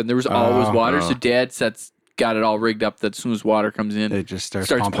happened. There was always water. So Dad got it all rigged up that as soon as water comes in, it just starts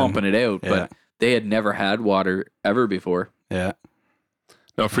pumping it out. Yeah. But they had never had water ever before. Yeah.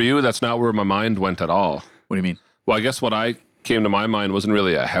 No, for you, that's not where my mind went at all. What do you mean? Well, I guess what I came to my mind wasn't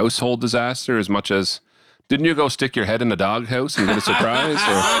really a household disaster as much as, didn't you go stick your head in the doghouse and get a surprise?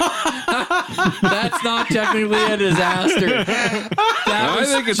 That's not technically a disaster. I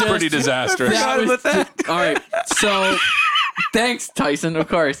think it's pretty disastrous. All right. So, thanks, Tyson, of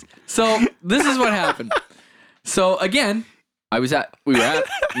course. So, this is what happened. So, again, we were at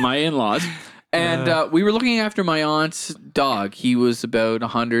my in-laws, and we were looking after my aunt's dog. He was about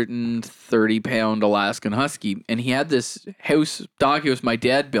 130-pound Alaskan Husky, and he had this dog house my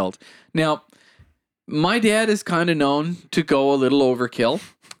dad built. Now, my dad is kind of known to go a little overkill.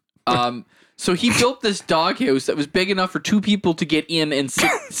 So he built this doghouse that was big enough for two people to get in and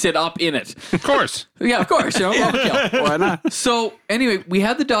sit up in it. Of course. Yeah, of course. Overkill. Why not? So anyway, we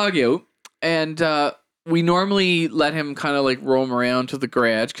had the dog out, and we normally let him kind of like roam around to the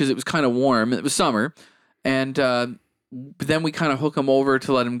garage because it was kind of warm. It was summer. And then we kind of hook him over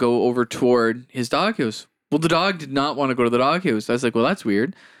to let him go over toward his doghouse. Well, the dog did not want to go to the doghouse. I was like, well, that's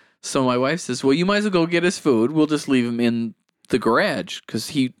weird. So my wife says, well, you might as well go get his food. We'll just leave him in the garage because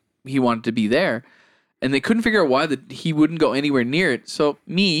he wanted to be there. And they couldn't figure out why he wouldn't go anywhere near it. So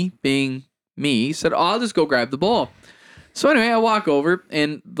me, being me, said, I'll just go grab the bowl. So anyway, I walk over,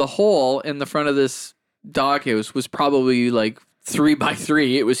 and the hole in the front of this doghouse was probably like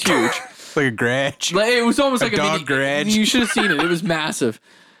 3x3. It was huge. Like a garage. It was almost like a dog mini garage. You should have seen it. It was massive.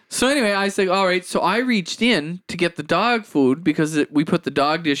 So anyway, I said, all right. So I reached in to get the dog food because we put the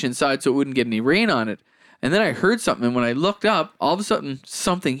dog dish inside so it wouldn't get any rain on it. And then I heard something, and when I looked up, all of a sudden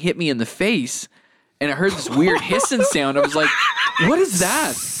something hit me in the face, and I heard this weird hissing sound. I was like, what is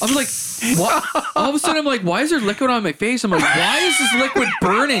that? I was like, what? All of a sudden I'm like, why is there liquid on my face? I'm like, why is this liquid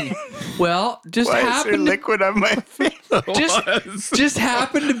burning? Well, liquid on my face? just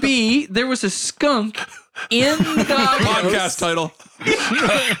happened to be, there was a skunk in the doghouse. Podcast title.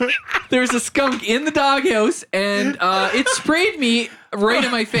 There was a skunk in the doghouse, and it sprayed me right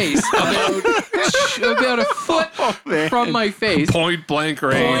in my face, about a foot from my face. Point blank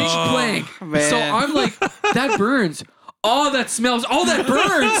range. Point blank. Man. So I'm like, that burns. Oh, that smells. Oh, that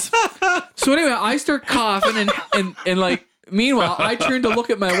burns. So anyway, I start coughing, and like, meanwhile, I turn to look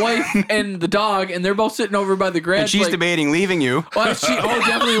at my wife and the dog, and they're both sitting over by the garage. And she's debating leaving you.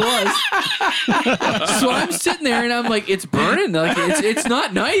 Definitely was. So I'm sitting there, and I'm like, it's burning. Like it's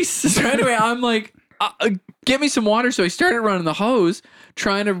not nice. So anyway, I'm like, get me some water. So I started running the hose,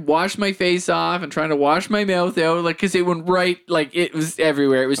 trying to wash my face off and trying to wash my mouth out, like, because it went right, like it was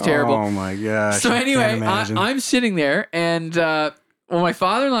everywhere. It was terrible. Oh my gosh. So anyway, I'm sitting there, and when my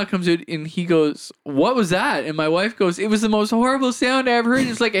father-in-law comes in, and he goes, what was that? And my wife goes, it was the most horrible sound I ever heard.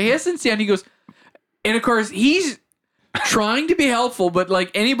 It's like a hissing sound. He goes, and of course, he's trying to be helpful, but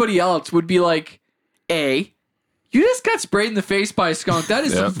like anybody else would be like, you just got sprayed in the face by a skunk. That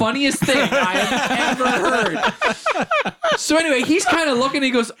is the funniest thing I have ever heard. So anyway, he's kind of looking.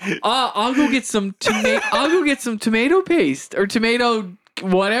 He goes, "I'll go get some tomato paste or tomato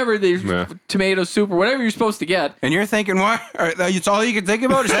whatever, tomato soup or whatever you're supposed to get. And you're thinking, what? It's all you can think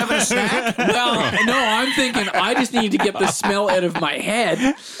about is having a snack? Well, no, I'm thinking I just need to get the smell out of my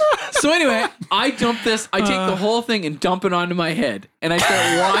head. So anyway, I dump this. I take the whole thing and dump it onto my head, and I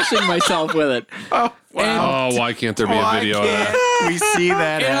start washing myself with it. Oh, wow. Oh, why can't there be a video of that? We see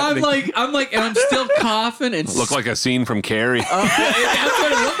that And happening. and I'm still coughing and Look like a scene from Carrie. that's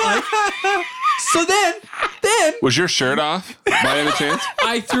what it looked like. So then Was your shirt off by any chance?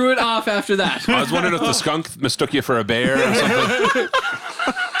 I threw it off after that. I was wondering if the skunk mistook you for a bear or something.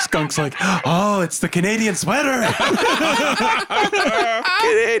 Skunk's like, oh, it's the Canadian sweater.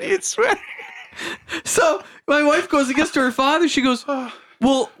 Canadian sweater. So my wife goes and gets to her father. She goes,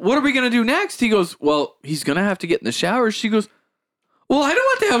 well, what are we going to do next? He goes, well, he's going to have to get in the shower. She goes, well, I don't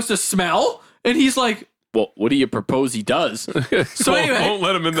want the house to smell. And he's like, well, what do you propose he does? So anyway, Won't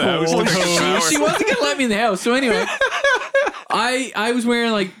let him in the house. she wasn't going to let me in the house. So anyway, I was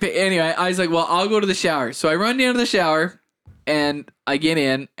wearing I was like, well, I'll go to the shower. So I run down to the shower and I get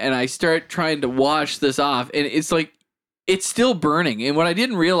in and I start trying to wash this off. And it's like, it's still burning. And what I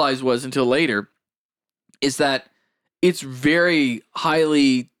didn't realize was until later is that it's very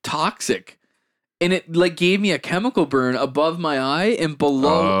highly toxic. And it gave me a chemical burn above my eye and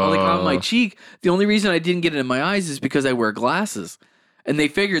below, on my cheek. The only reason I didn't get it in my eyes is because I wear glasses. And they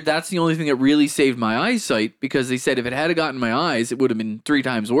figured that's the only thing that really saved my eyesight, because they said if it had gotten my eyes, it would have been 3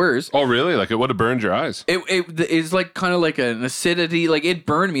 times worse. Oh, really? Like it would have burned your eyes? It's like kind of like an acidity. Like it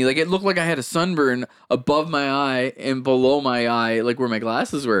burned me. Like it looked like I had a sunburn above my eye and below my eye, like where my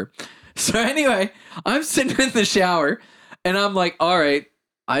glasses were. So anyway, I'm sitting in the shower and I'm like, all right,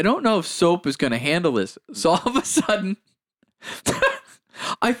 I don't know if soap is going to handle this. So all of a sudden,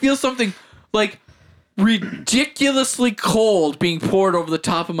 I feel something like ridiculously cold being poured over the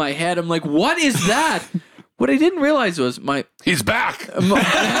top of my head. I'm like, what is that? What I didn't realize was He's back.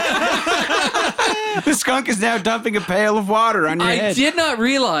 The skunk is now dumping a pail of water on your head. I did not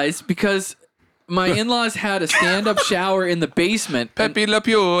realize because my in-laws had a stand-up shower in the basement. Pepe Le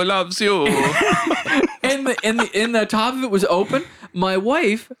Pew loves you. And the top of it was open. My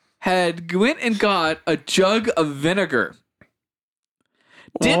wife had went and got a jug of vinegar.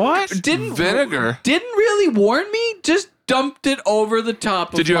 Didn't Vinegar? Didn't really warn me. Just dumped it over the top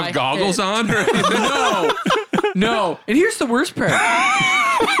of my Did you have goggles head. on? Or anything? No. And here's the worst part.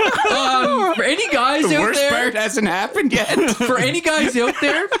 For any guys The out worst there, part hasn't happened yet. for any guys out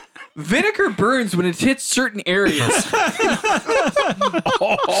there, vinegar burns when it hits certain areas.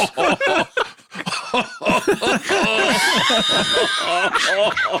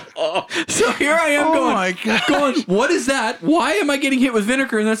 So here I am going, what is that? Why am I getting hit with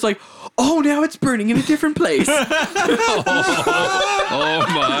vinegar? And that's like, oh, now it's burning in a different place. Oh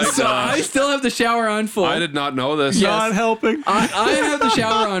my So gosh. I still have the shower on full. I did not know this. Yes. Not helping. I have the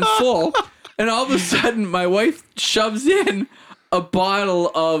shower on full, and all of a sudden my wife shoves in a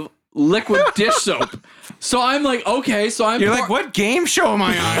bottle of liquid dish soap. So I'm like, okay, You're like, what game show am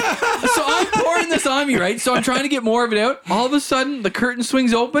I on? So I'm pouring this on me, right? So I'm trying to get more of it out. All of a sudden, the curtain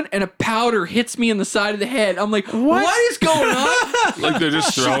swings open and a powder hits me in the side of the head. I'm like, what is going on? Like they're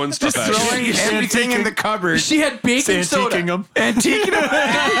just throwing stuff at you. Throwing everything in the cupboard. She had baking soda. Antiquing them. Antiquing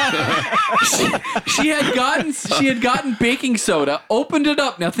them. She had gotten baking soda, opened it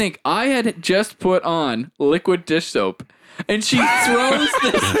up. Now think, I had just put on liquid dish soap. And she throws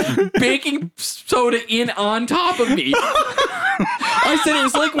this baking soda in on top of me. I said it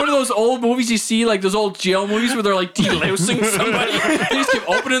was like one of those old movies you see, like those old jail movies where they're like delousing somebody. They just keep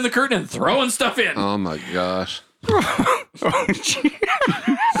opening the curtain and throwing stuff in. Oh my gosh.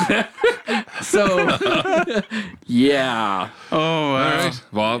 So, yeah. Oh, All right.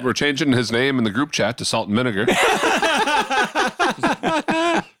 Well, we're changing his name in the group chat to Salt and Vinegar.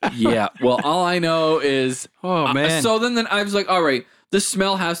 Yeah. Well, all I know is, Oh, man. So then I was like, all right, the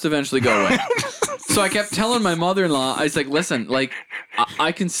smell has to eventually go away. So I kept telling my mother-in-law, I was like, listen, like,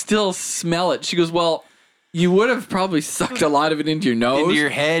 I can still smell it. She goes, well, you would have probably sucked a lot of it into your nose. Into your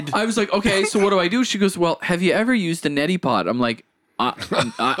head. I was like, okay, so what do I do? She goes, well, have you ever used a neti pot? I'm like,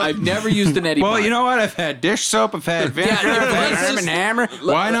 I've never used a neti pot. Well, you know what? I've had dish soap. I've had vinegar. Yeah, I've had let's Herb and just- Hammer.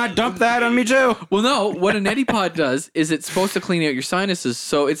 Why not dump that on me too? Well, no, what a neti pot does is it's supposed to clean out your sinuses.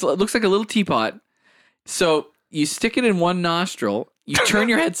 So it looks like a little teapot. So you stick it in one nostril, you turn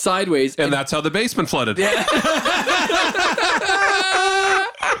your head sideways, And that's how the basement flooded.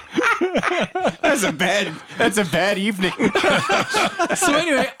 That's a bad evening. So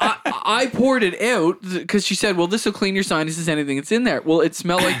anyway, I poured it out because she said, well, this will clean your sinuses, anything that's in there. Well, it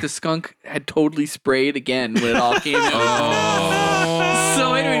smelled like the skunk had totally sprayed again when it all came out.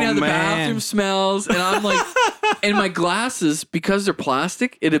 So anyway, now the man. bathroom smells, and I'm like, And my glasses, because they're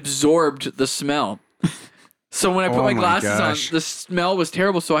plastic, it absorbed the smell. So when I put my glasses on, the smell was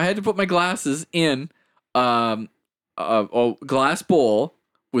terrible. So I had to put my glasses in a glass bowl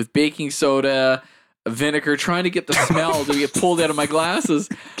with baking soda, vinegar, trying to get the smell to get pulled out of my glasses.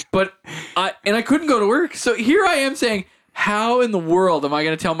 But I couldn't go to work. So here I am saying, how in the world am I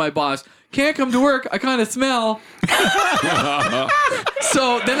going to tell my boss, can't come to work, I kind of smell.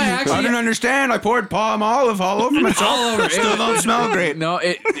 So then I didn't understand. I poured palm olive all over myself. all over. Still don't smell great. No,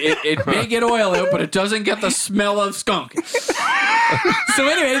 it may get oil out, but it doesn't get the smell of skunk. So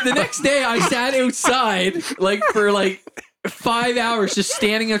anyway, the next day I sat outside for 5 hours, just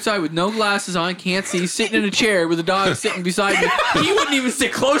standing outside with no glasses on, can't see, sitting in a chair with a dog sitting beside me. He wouldn't even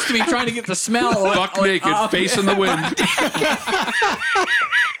sit close to me, trying to get the smell. Buck naked, face in the wind.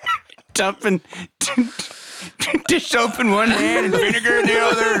 Dumping dish soap in one hand and vinegar in the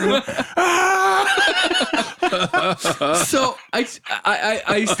other. So I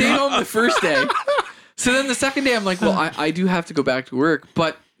stayed home the first day. So then the second day I'm like, well, I do have to go back to work,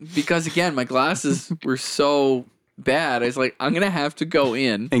 but because again my glasses were so bad, I was like, I'm gonna have to go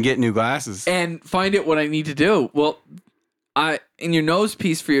in And get new glasses. and find out what I need to do. Well, in your nose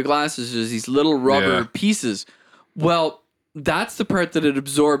piece for your glasses, there's these little rubber pieces. Well, that's the part that had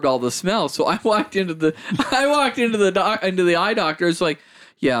absorbed all the smell. So I walked into the eye doctor. It's like,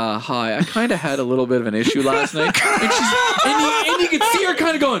 yeah, hi, I kind of had a little bit of an issue last night, and you could see her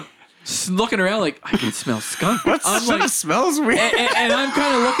kind of going, looking around like, I can smell skunk. It smells weird. And I'm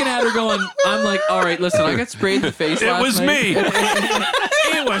kind of looking at her going, I'm like, all right, listen, I got sprayed in the face last night.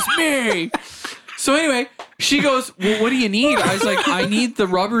 It was me. So anyway, she goes, well, what do you need? I was like, I need the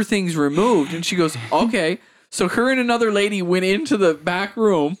rubber things removed. And she goes, okay. So her and another lady went into the back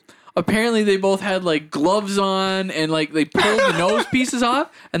room. Apparently they both had gloves on and they pulled the nose pieces off,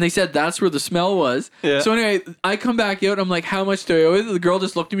 and they said that's where the smell was. Yeah. So anyway, I come back out and I'm like, how much do I owe you? The girl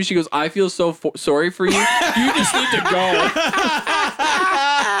just looked at me. She goes, I feel so sorry for you. You just need to go.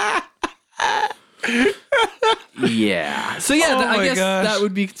 Yeah. So yeah, I guess that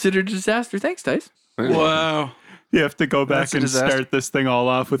would be considered a disaster. Thanks, Tyson. Wow. You have to go back and start this thing all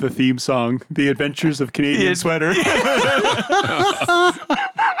off with a theme song, The Adventures of Canadian Sweater.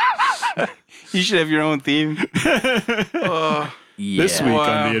 You should have your own theme. This week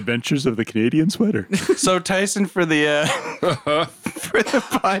on The Adventures of the Canadian Sweater. So Tyson, for the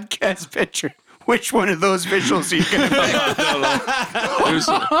podcast picture, which one of those visuals are you going to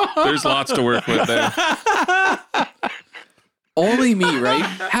pick? There's lots to work with there. Only me, right?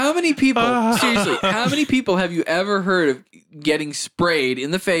 How many people, seriously, how many people have you ever heard of getting sprayed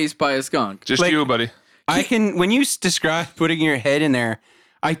in the face by a skunk? Just you, buddy. When you describe putting your head in there,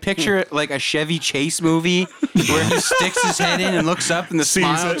 I picture it like a Chevy Chase movie where he sticks his head in and looks up and the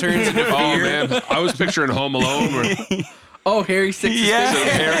smile turns into fear. Oh, man. I was picturing Home Alone where Harry sticks his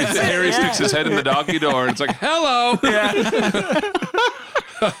face in. Harry sticks his head in the doggy door and it's like, hello. Yeah.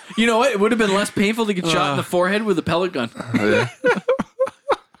 You know what? It would have been less painful to get shot in the forehead with a pellet gun.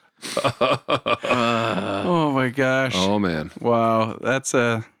 Oh my gosh. Oh, man. Wow.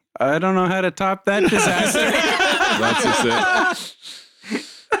 I don't know how to top that disaster. That's just it.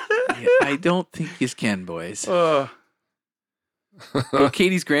 I don't think you can, boys. Well,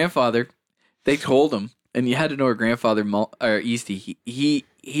 Katie's grandfather, they told him, and you had to know her grandfather, Eastie.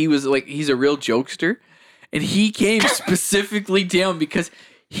 He was he's a real jokester, and he came specifically down because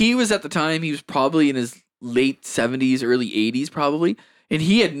he was at the time, he was probably in his late 70s, early 80s probably, and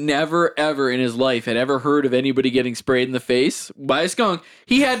he had never, ever in his life had ever heard of anybody getting sprayed in the face by a skunk.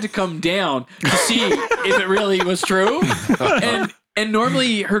 He had to come down to see if it really was true. And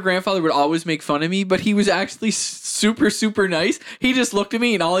normally her grandfather would always make fun of me, but he was actually super, super nice. He just looked at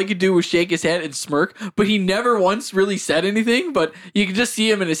me and all he could do was shake his head and smirk, but he never once really said anything, but you could just see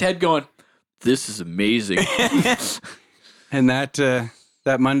him in his head going, this is amazing. And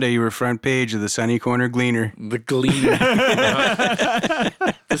that Monday you were front page of the Sunny Corner Gleaner. The Gleaner.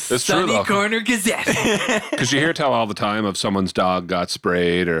 The Sunny Corner Gazette. Because you hear tell all the time of someone's dog got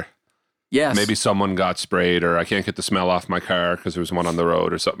sprayed or yes, maybe someone got sprayed or I can't get the smell off my car because there was one on the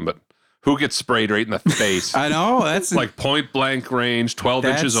road or something. But who gets sprayed right in the face? I know. That's like point blank range, 12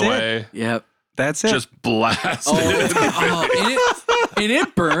 inches away. Yep. That's it. Just blasted. And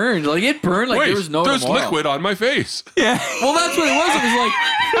it burned. It burned like Wait, there was no there's tomorrow. liquid on my face. Yeah. Well, that's what it was.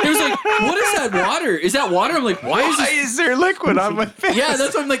 It was like, what is that water? Is that water? I'm like, why is there liquid on my face? Yeah,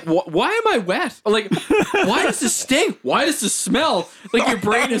 that's what I'm like, why am I wet? Why does this stink? Why does this smell? Your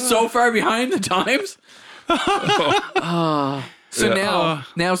brain is so far behind the times. So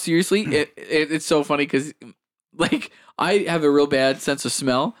now seriously, it's so funny because I have a real bad sense of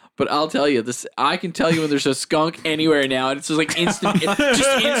smell, But I'll tell you this. I can tell you when there's a skunk anywhere now, and it's just like instant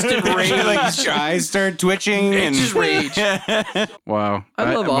rage. Like his eyes start twitching and It's just rage. wow.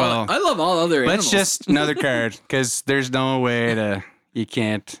 I love all other animals. Let's just another card because there's no way you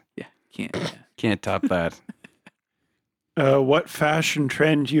can't top that. What fashion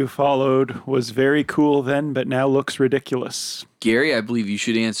trend you followed was very cool then, but now looks ridiculous? Gary, I believe you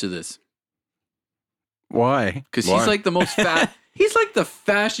should answer this Why? because he's like the most fat. He's like the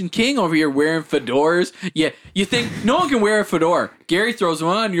fashion king over here wearing fedoras. Yeah, you think no one can wear a fedora. Gary throws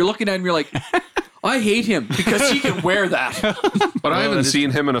one on. You're looking at him. You're like, I hate him because he can wear that. But I haven't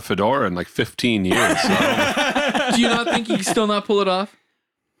seen him in a fedora in like 15 years. So. Do you not think he can still not pull it off?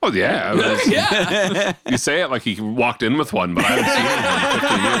 Oh, yeah. Yeah. You say it like he walked in with one, but I haven't seen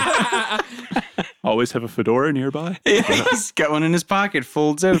him in 15 years. Always have a fedora nearby. He's got one in his pocket,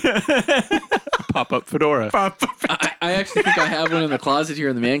 folds out. Pop-up fedora. I actually think I have one in the closet here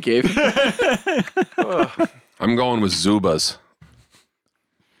in the man cave. I'm going with Zubas.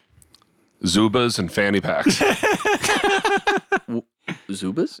 Zubas and fanny packs.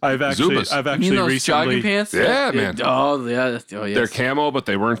 Zubas? I've actually Zubas. You mean those recently. jogging pants? Yeah, man. Oh, yeah. Oh, yes. They're camo, but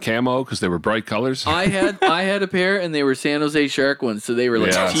they weren't camo because they were bright colors. I had a pair, and they were San Jose Shark ones, so they were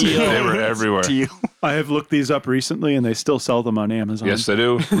like Yeah, teal. they were everywhere. I have looked these up recently, and they still sell them on Amazon. Yes, they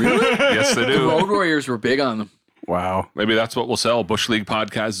do. Yes, they The do. Road Warriors were big on them. Wow. Maybe that's what we'll sell. Bush League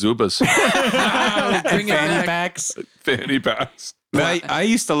podcast Zubas. Bring it Fanny back. packs. Fanny packs. But I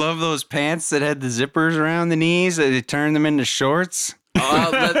used to love those pants that had the zippers around the knees. That they turned them into shorts.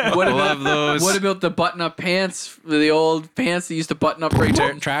 What Love those. What about the button-up pants? The old pants that used to button up right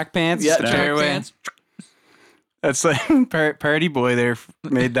there? Track pants. Yeah, to tear track away. pants. That's like Party Boy there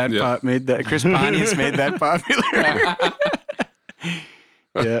made that Yeah. made that Chris Pontius made that popular.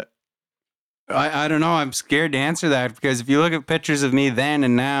 Yeah. I don't know. I'm scared to answer that because if you look at pictures of me then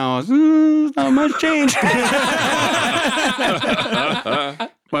and now, not much change.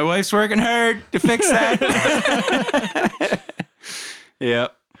 My wife's working hard to fix that. Yeah.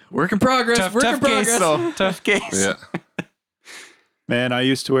 Work in progress. Tough work in case progress. though. Tough case. Yeah. Man, I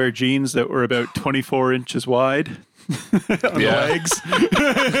used to wear jeans that were about 24 inches wide on the Yeah. legs.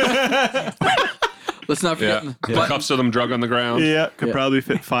 Let's not forget Yeah. the The cuffs of them drug on the ground. Yeah, could Yeah. probably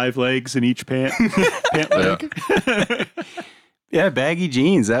fit 5 legs in each pant leg. Yeah, baggy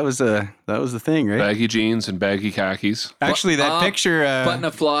jeans. That was the thing, right? Baggy jeans and baggy khakis. Actually, that picture. button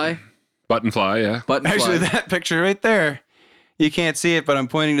a fly. Button fly, yeah. Button Actually, fly. that picture right there. You can't see it, but I'm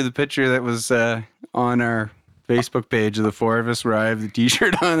pointing to the picture that was on our Facebook page of the four of us where I have the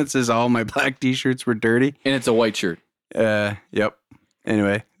T-shirt on that says all my black T-shirts were dirty. And it's a white shirt. Yep.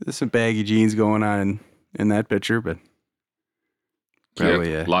 Anyway, there's some baggy jeans going on in that picture, but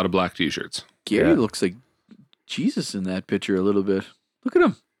probably A lot of black t-shirts. Gary looks like Jesus in that picture a little bit. Look at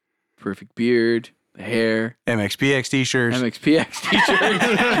him. Perfect beard, the hair, MXPX T-shirts. MXPX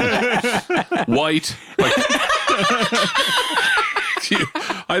t-shirt. White. Like,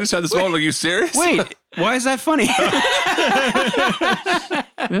 I just had this moment. Like, you serious? Wait, why is that funny? Yeah,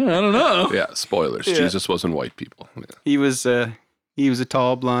 I don't know. Yeah, spoilers. Jesus wasn't white people. Yeah. He was a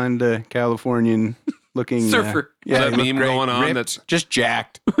tall, blonde Californian looking Surfer. Yeah, Is that he looked meme great, going on ripped, that's- just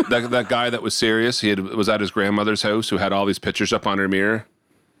jacked. That guy that was serious, was at his grandmother's house who had all these pictures up on her mirror.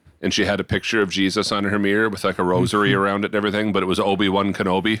 And she had a picture of Jesus on her mirror with like a rosary around it and everything, but it was Obi-Wan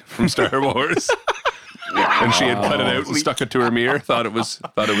Kenobi from Star Wars. And she had cut it out and stuck it to her mirror, thought it was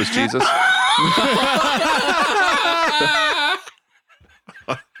Jesus.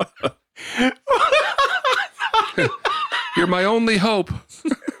 You're my only hope.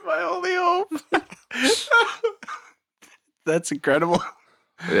 My only hope. That's incredible.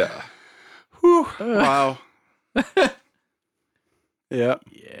 Yeah. Whew. Wow. Yeah.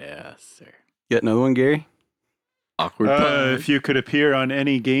 Yeah, sir. Get another one, Gary? Awkward pause. If you could appear on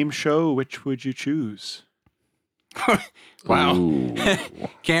any game show, which would you choose? Wow. Ooh.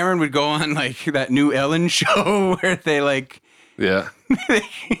 Cameron would go on like that new Ellen show where they like Yeah.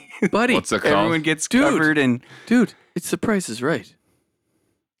 Buddy, What's it called? everyone gets Dude. covered and dude, it's The Price is Right. If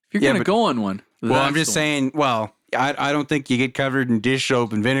you're Yeah, going to but- go on one. well, I'm that's just the one. saying, well, I don't think you get covered in dish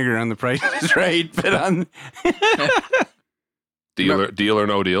soap and vinegar on The Price is Right, but on Deal or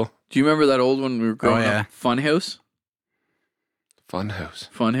no deal? Do you remember that old one we were growing yeah. up? Funhouse? Funhouse.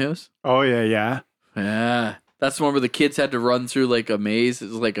 Funhouse? Oh, yeah. Yeah. That's the one where the kids had to run through like a maze. It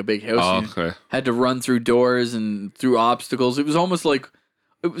was like a big house. Oh, You okay. had to run through doors and through obstacles. It was almost like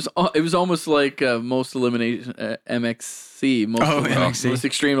It was almost like most elimination MXC, most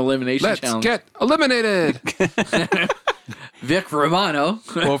extreme elimination Let's challenge. get eliminated. Vic Romano.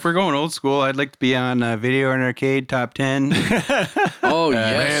 Well, if we're going old school, I'd like to be on Video and Arcade Top 10. Oh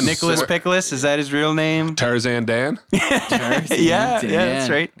yes, Nicholas Pickles, is that his real name? Tarzan Dan. Yeah, that's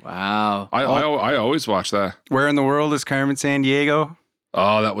right. Wow, I always watch that. Where in the world is Carmen Sandiego?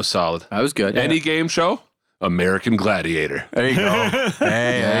 Oh, that was solid. that was good. Any game show? American Gladiator. There you go. Hey,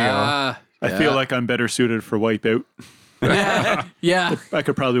 there you go. I feel like I'm better suited for Wipeout. Yeah. I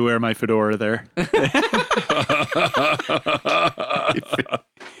could probably wear my fedora there.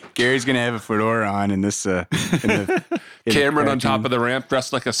 Gary's gonna have a fedora on in this. Cameron on top of the ramp,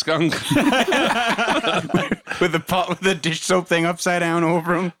 dressed like a skunk. with the dish soap thing upside down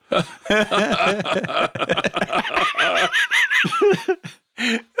over him.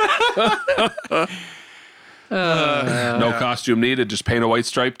 No costume needed. Just paint a white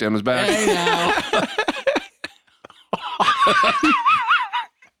stripe down his back. Hey now.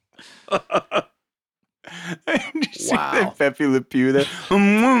 Wow. Pepe Le Pew there.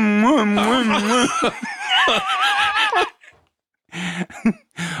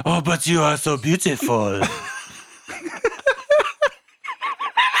 Oh, but you are so beautiful.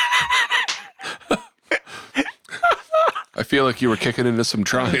 I feel like you were kicking into some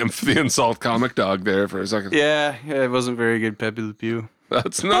Triumph, the insult comic dog there for a second. Yeah, it wasn't very good, Pepe Le Pew.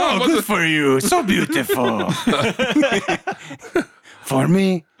 That's not. Good for you. So beautiful. For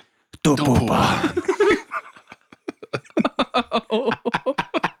me, to poopa.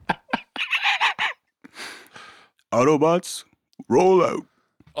 Autobots, roll out.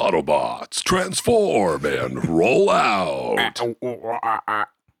 Autobots, transform and roll out.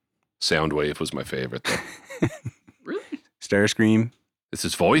 Soundwave was my favorite, though. Really? Starscream, It's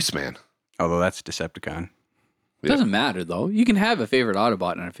his voice, man. although that's Decepticon. It doesn't matter though. You can have a favorite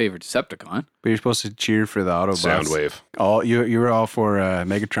Autobot and a favorite Decepticon. But you're supposed to cheer for the Autobots. Soundwave. All you were all for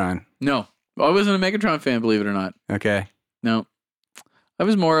Megatron. No, I wasn't a Megatron fan. Believe it or not. Okay. No, I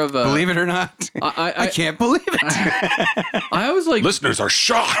was more of a. Believe it or not, I can't believe it. I was like, Listeners are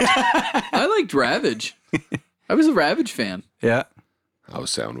shocked. I liked Ravage. I was a Ravage fan. Yeah. I was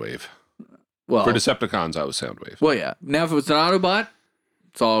Soundwave. Well, For Decepticons, I was Soundwave. well, yeah. Now, if it's an Autobot,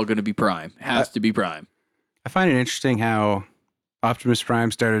 it's all going to be Prime. It has to be Prime. I find it interesting how Optimus Prime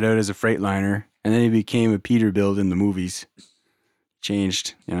started out as a Freightliner and then he became a Peterbilt in the movies.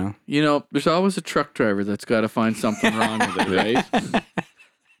 Changed, you know? You know, there's always a truck driver that's got to find something wrong with it, right?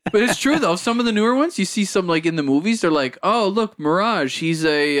 But it's true though. Some of the newer ones, you see some like in the movies, they're like, "Oh, look, Mirage. He's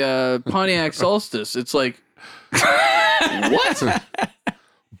a Pontiac Solstice." It's like, what?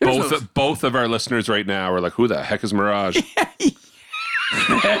 Both of our listeners right now are like, "Who the heck is Mirage?"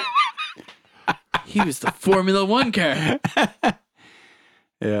 He was the Formula One car.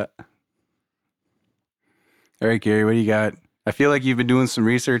 Yeah. All right, Gary, what do you got? I feel like you've been doing some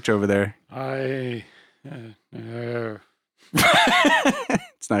research over there.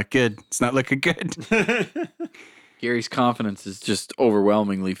 It's not good. It's not looking good. Gary's confidence is just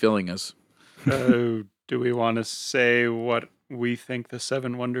overwhelmingly filling us. Do we want to say what we think the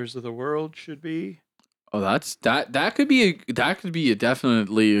 7 wonders of the world should be? Oh, that could be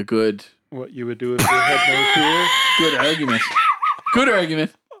definitely a good What you would do if you had no fear? good argument. Good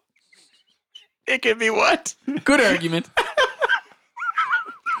argument. It could be what? Good argument.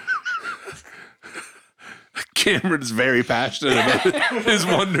 Cameron's very passionate about his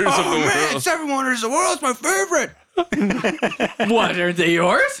wonders of the world. 7 Wonders of the World's my favorite. What, aren't they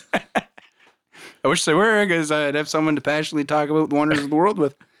yours? I wish they were, because I'd have someone to passionately talk about the wonders of the world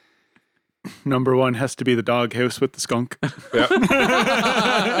with. Number 1 has to be the doghouse with the skunk. Yep.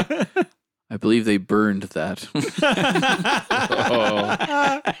 I believe they burned that.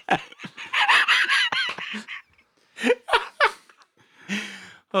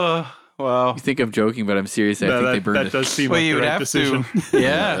 Oh, wow. You think I'm joking, but I'm serious. I think they burned that it. does seem Well, like you the would right have decision. to.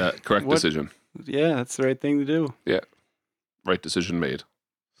 Yeah. Correct What- decision. Yeah, that's the right thing to do. Yeah. Right decision made.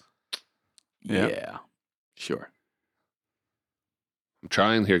 Yeah. Sure. I'm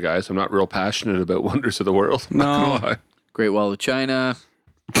trying here, guys. I'm not real passionate about wonders of the world. I'm not gonna lie. Great Wall of China.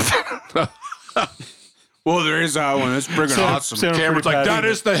 Well, there is that one. It's friggin' awesome. Cameron's like, that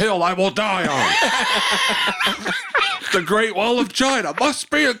is the hill I will die on. The Great Wall of China must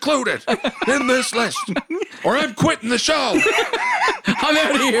be included in this list, or I'm quitting the show. I'm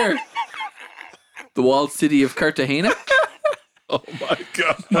out of here. The walled city of Cartagena. Oh my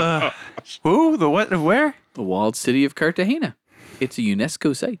god. Who? The what? Where? The walled city of Cartagena. It's a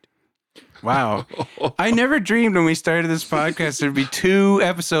UNESCO site. Wow. I never dreamed when we started this podcast there'd be 2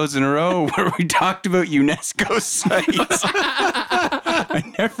 episodes in a row where we talked about UNESCO sites.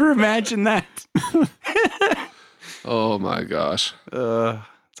 I never imagined that. Oh my gosh.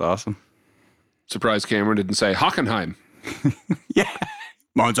 It's awesome. Surprised Cameron didn't say Hockenheim. Yeah.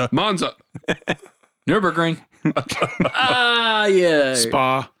 Monza. Nürburgring. Yeah.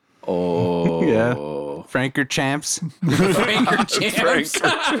 Spa. Oh. Yeah. Franker champs. Franker champs.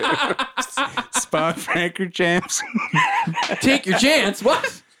 Spa Franker champs. Take your chance.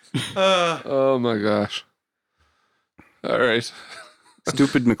 What? Oh my gosh. All right.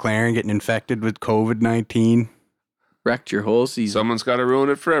 Stupid McLaren getting infected with COVID-19. Wrecked your whole season. Someone's got to ruin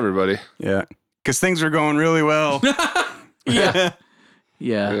it for everybody. Yeah. Because things were going really well. Yeah.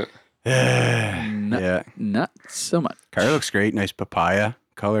 Yeah. Yeah. Not so much. Car looks great. Nice papaya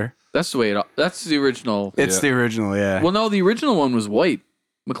color. That's the way that's the original. It's the original, yeah. Well, no, the original one was white.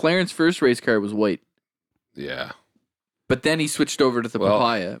 McLaren's first race car was white. Yeah. But then he switched over to the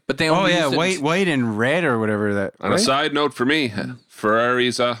papaya. But they only used it white and red or whatever that. On a side note for me,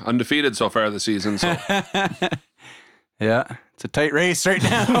 Ferrari's undefeated so far this season. So. Yeah, it's a tight race right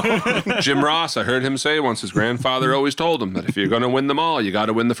now. Jim Ross, I heard him say once his grandfather always told him that if you're going to win them all, you got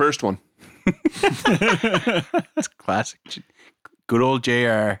to win the first one. It's classic. Good old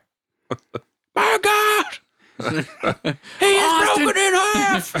JR. My God! He is broken in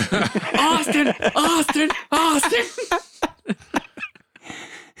half! Austin!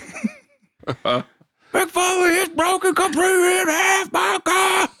 McFoley is broken completely in half, my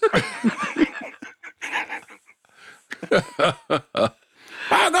God!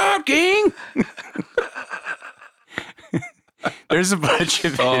 My God, King! There's a bunch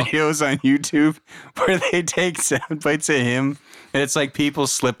of videos on YouTube where they take sound bites of him, and it's like people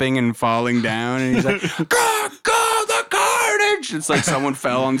slipping and falling down, and he's like, "Go, the carnage!" It's like someone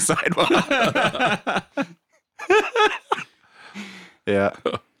fell on the sidewalk. Yeah.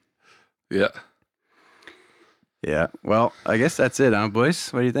 Yeah. Yeah. Well, I guess that's it, huh,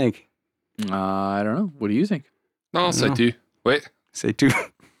 boys? What do you think? I don't know. What do you think? No, I'll say two. Wait. Say two.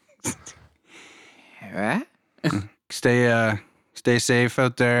 Stay safe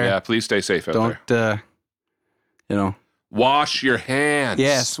out there. Yeah, please stay safe out there. Don't, Wash your hands.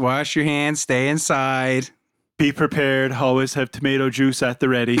 Yes, wash your hands. Stay inside. Be prepared. Always have tomato juice at the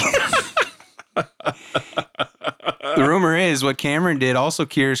ready. The rumor is what Cameron did also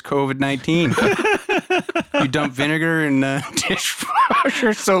cures COVID-19. You dump vinegar and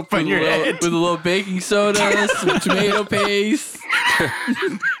dishwasher soap on your head. With a little baking soda, some tomato paste.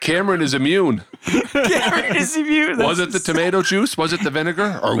 Cameron is immune. Cameron is immune. Was it the tomato juice? Was it the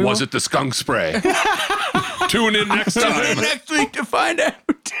vinegar? Or was it the skunk spray? Tune in next time. Next week to find out.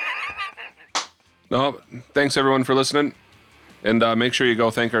 No, thanks everyone for listening. And make sure you go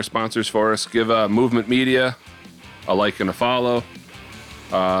thank our sponsors for us. Give Movement Media a like and a follow.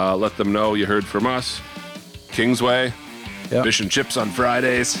 Let them know you heard from us. Kingsway, Fish and Chips on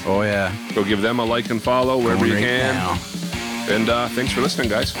Fridays. Oh, yeah. Go give them a like and follow wherever you can. Now. And thanks for listening,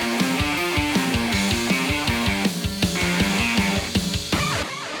 guys.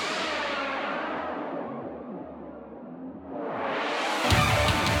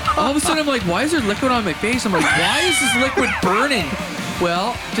 All of a sudden, I'm like, why is there liquid on my face? I'm like, why is this liquid burning?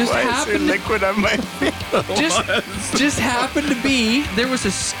 Well, just happened to liquid on my face? just happened to be there was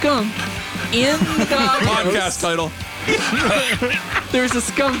a skunk in the doghouse. Podcast title. There was a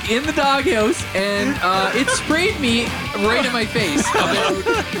skunk in the doghouse, and it sprayed me right in my face.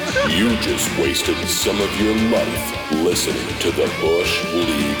 You just wasted some of your life listening to the Bush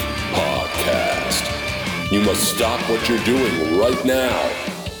League podcast. You must stop what you're doing right now.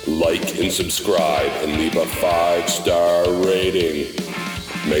 Like and subscribe and leave a 5-star rating.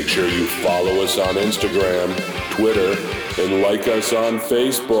 Make sure you follow us on Instagram, Twitter, and like us on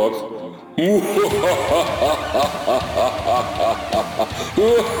Facebook.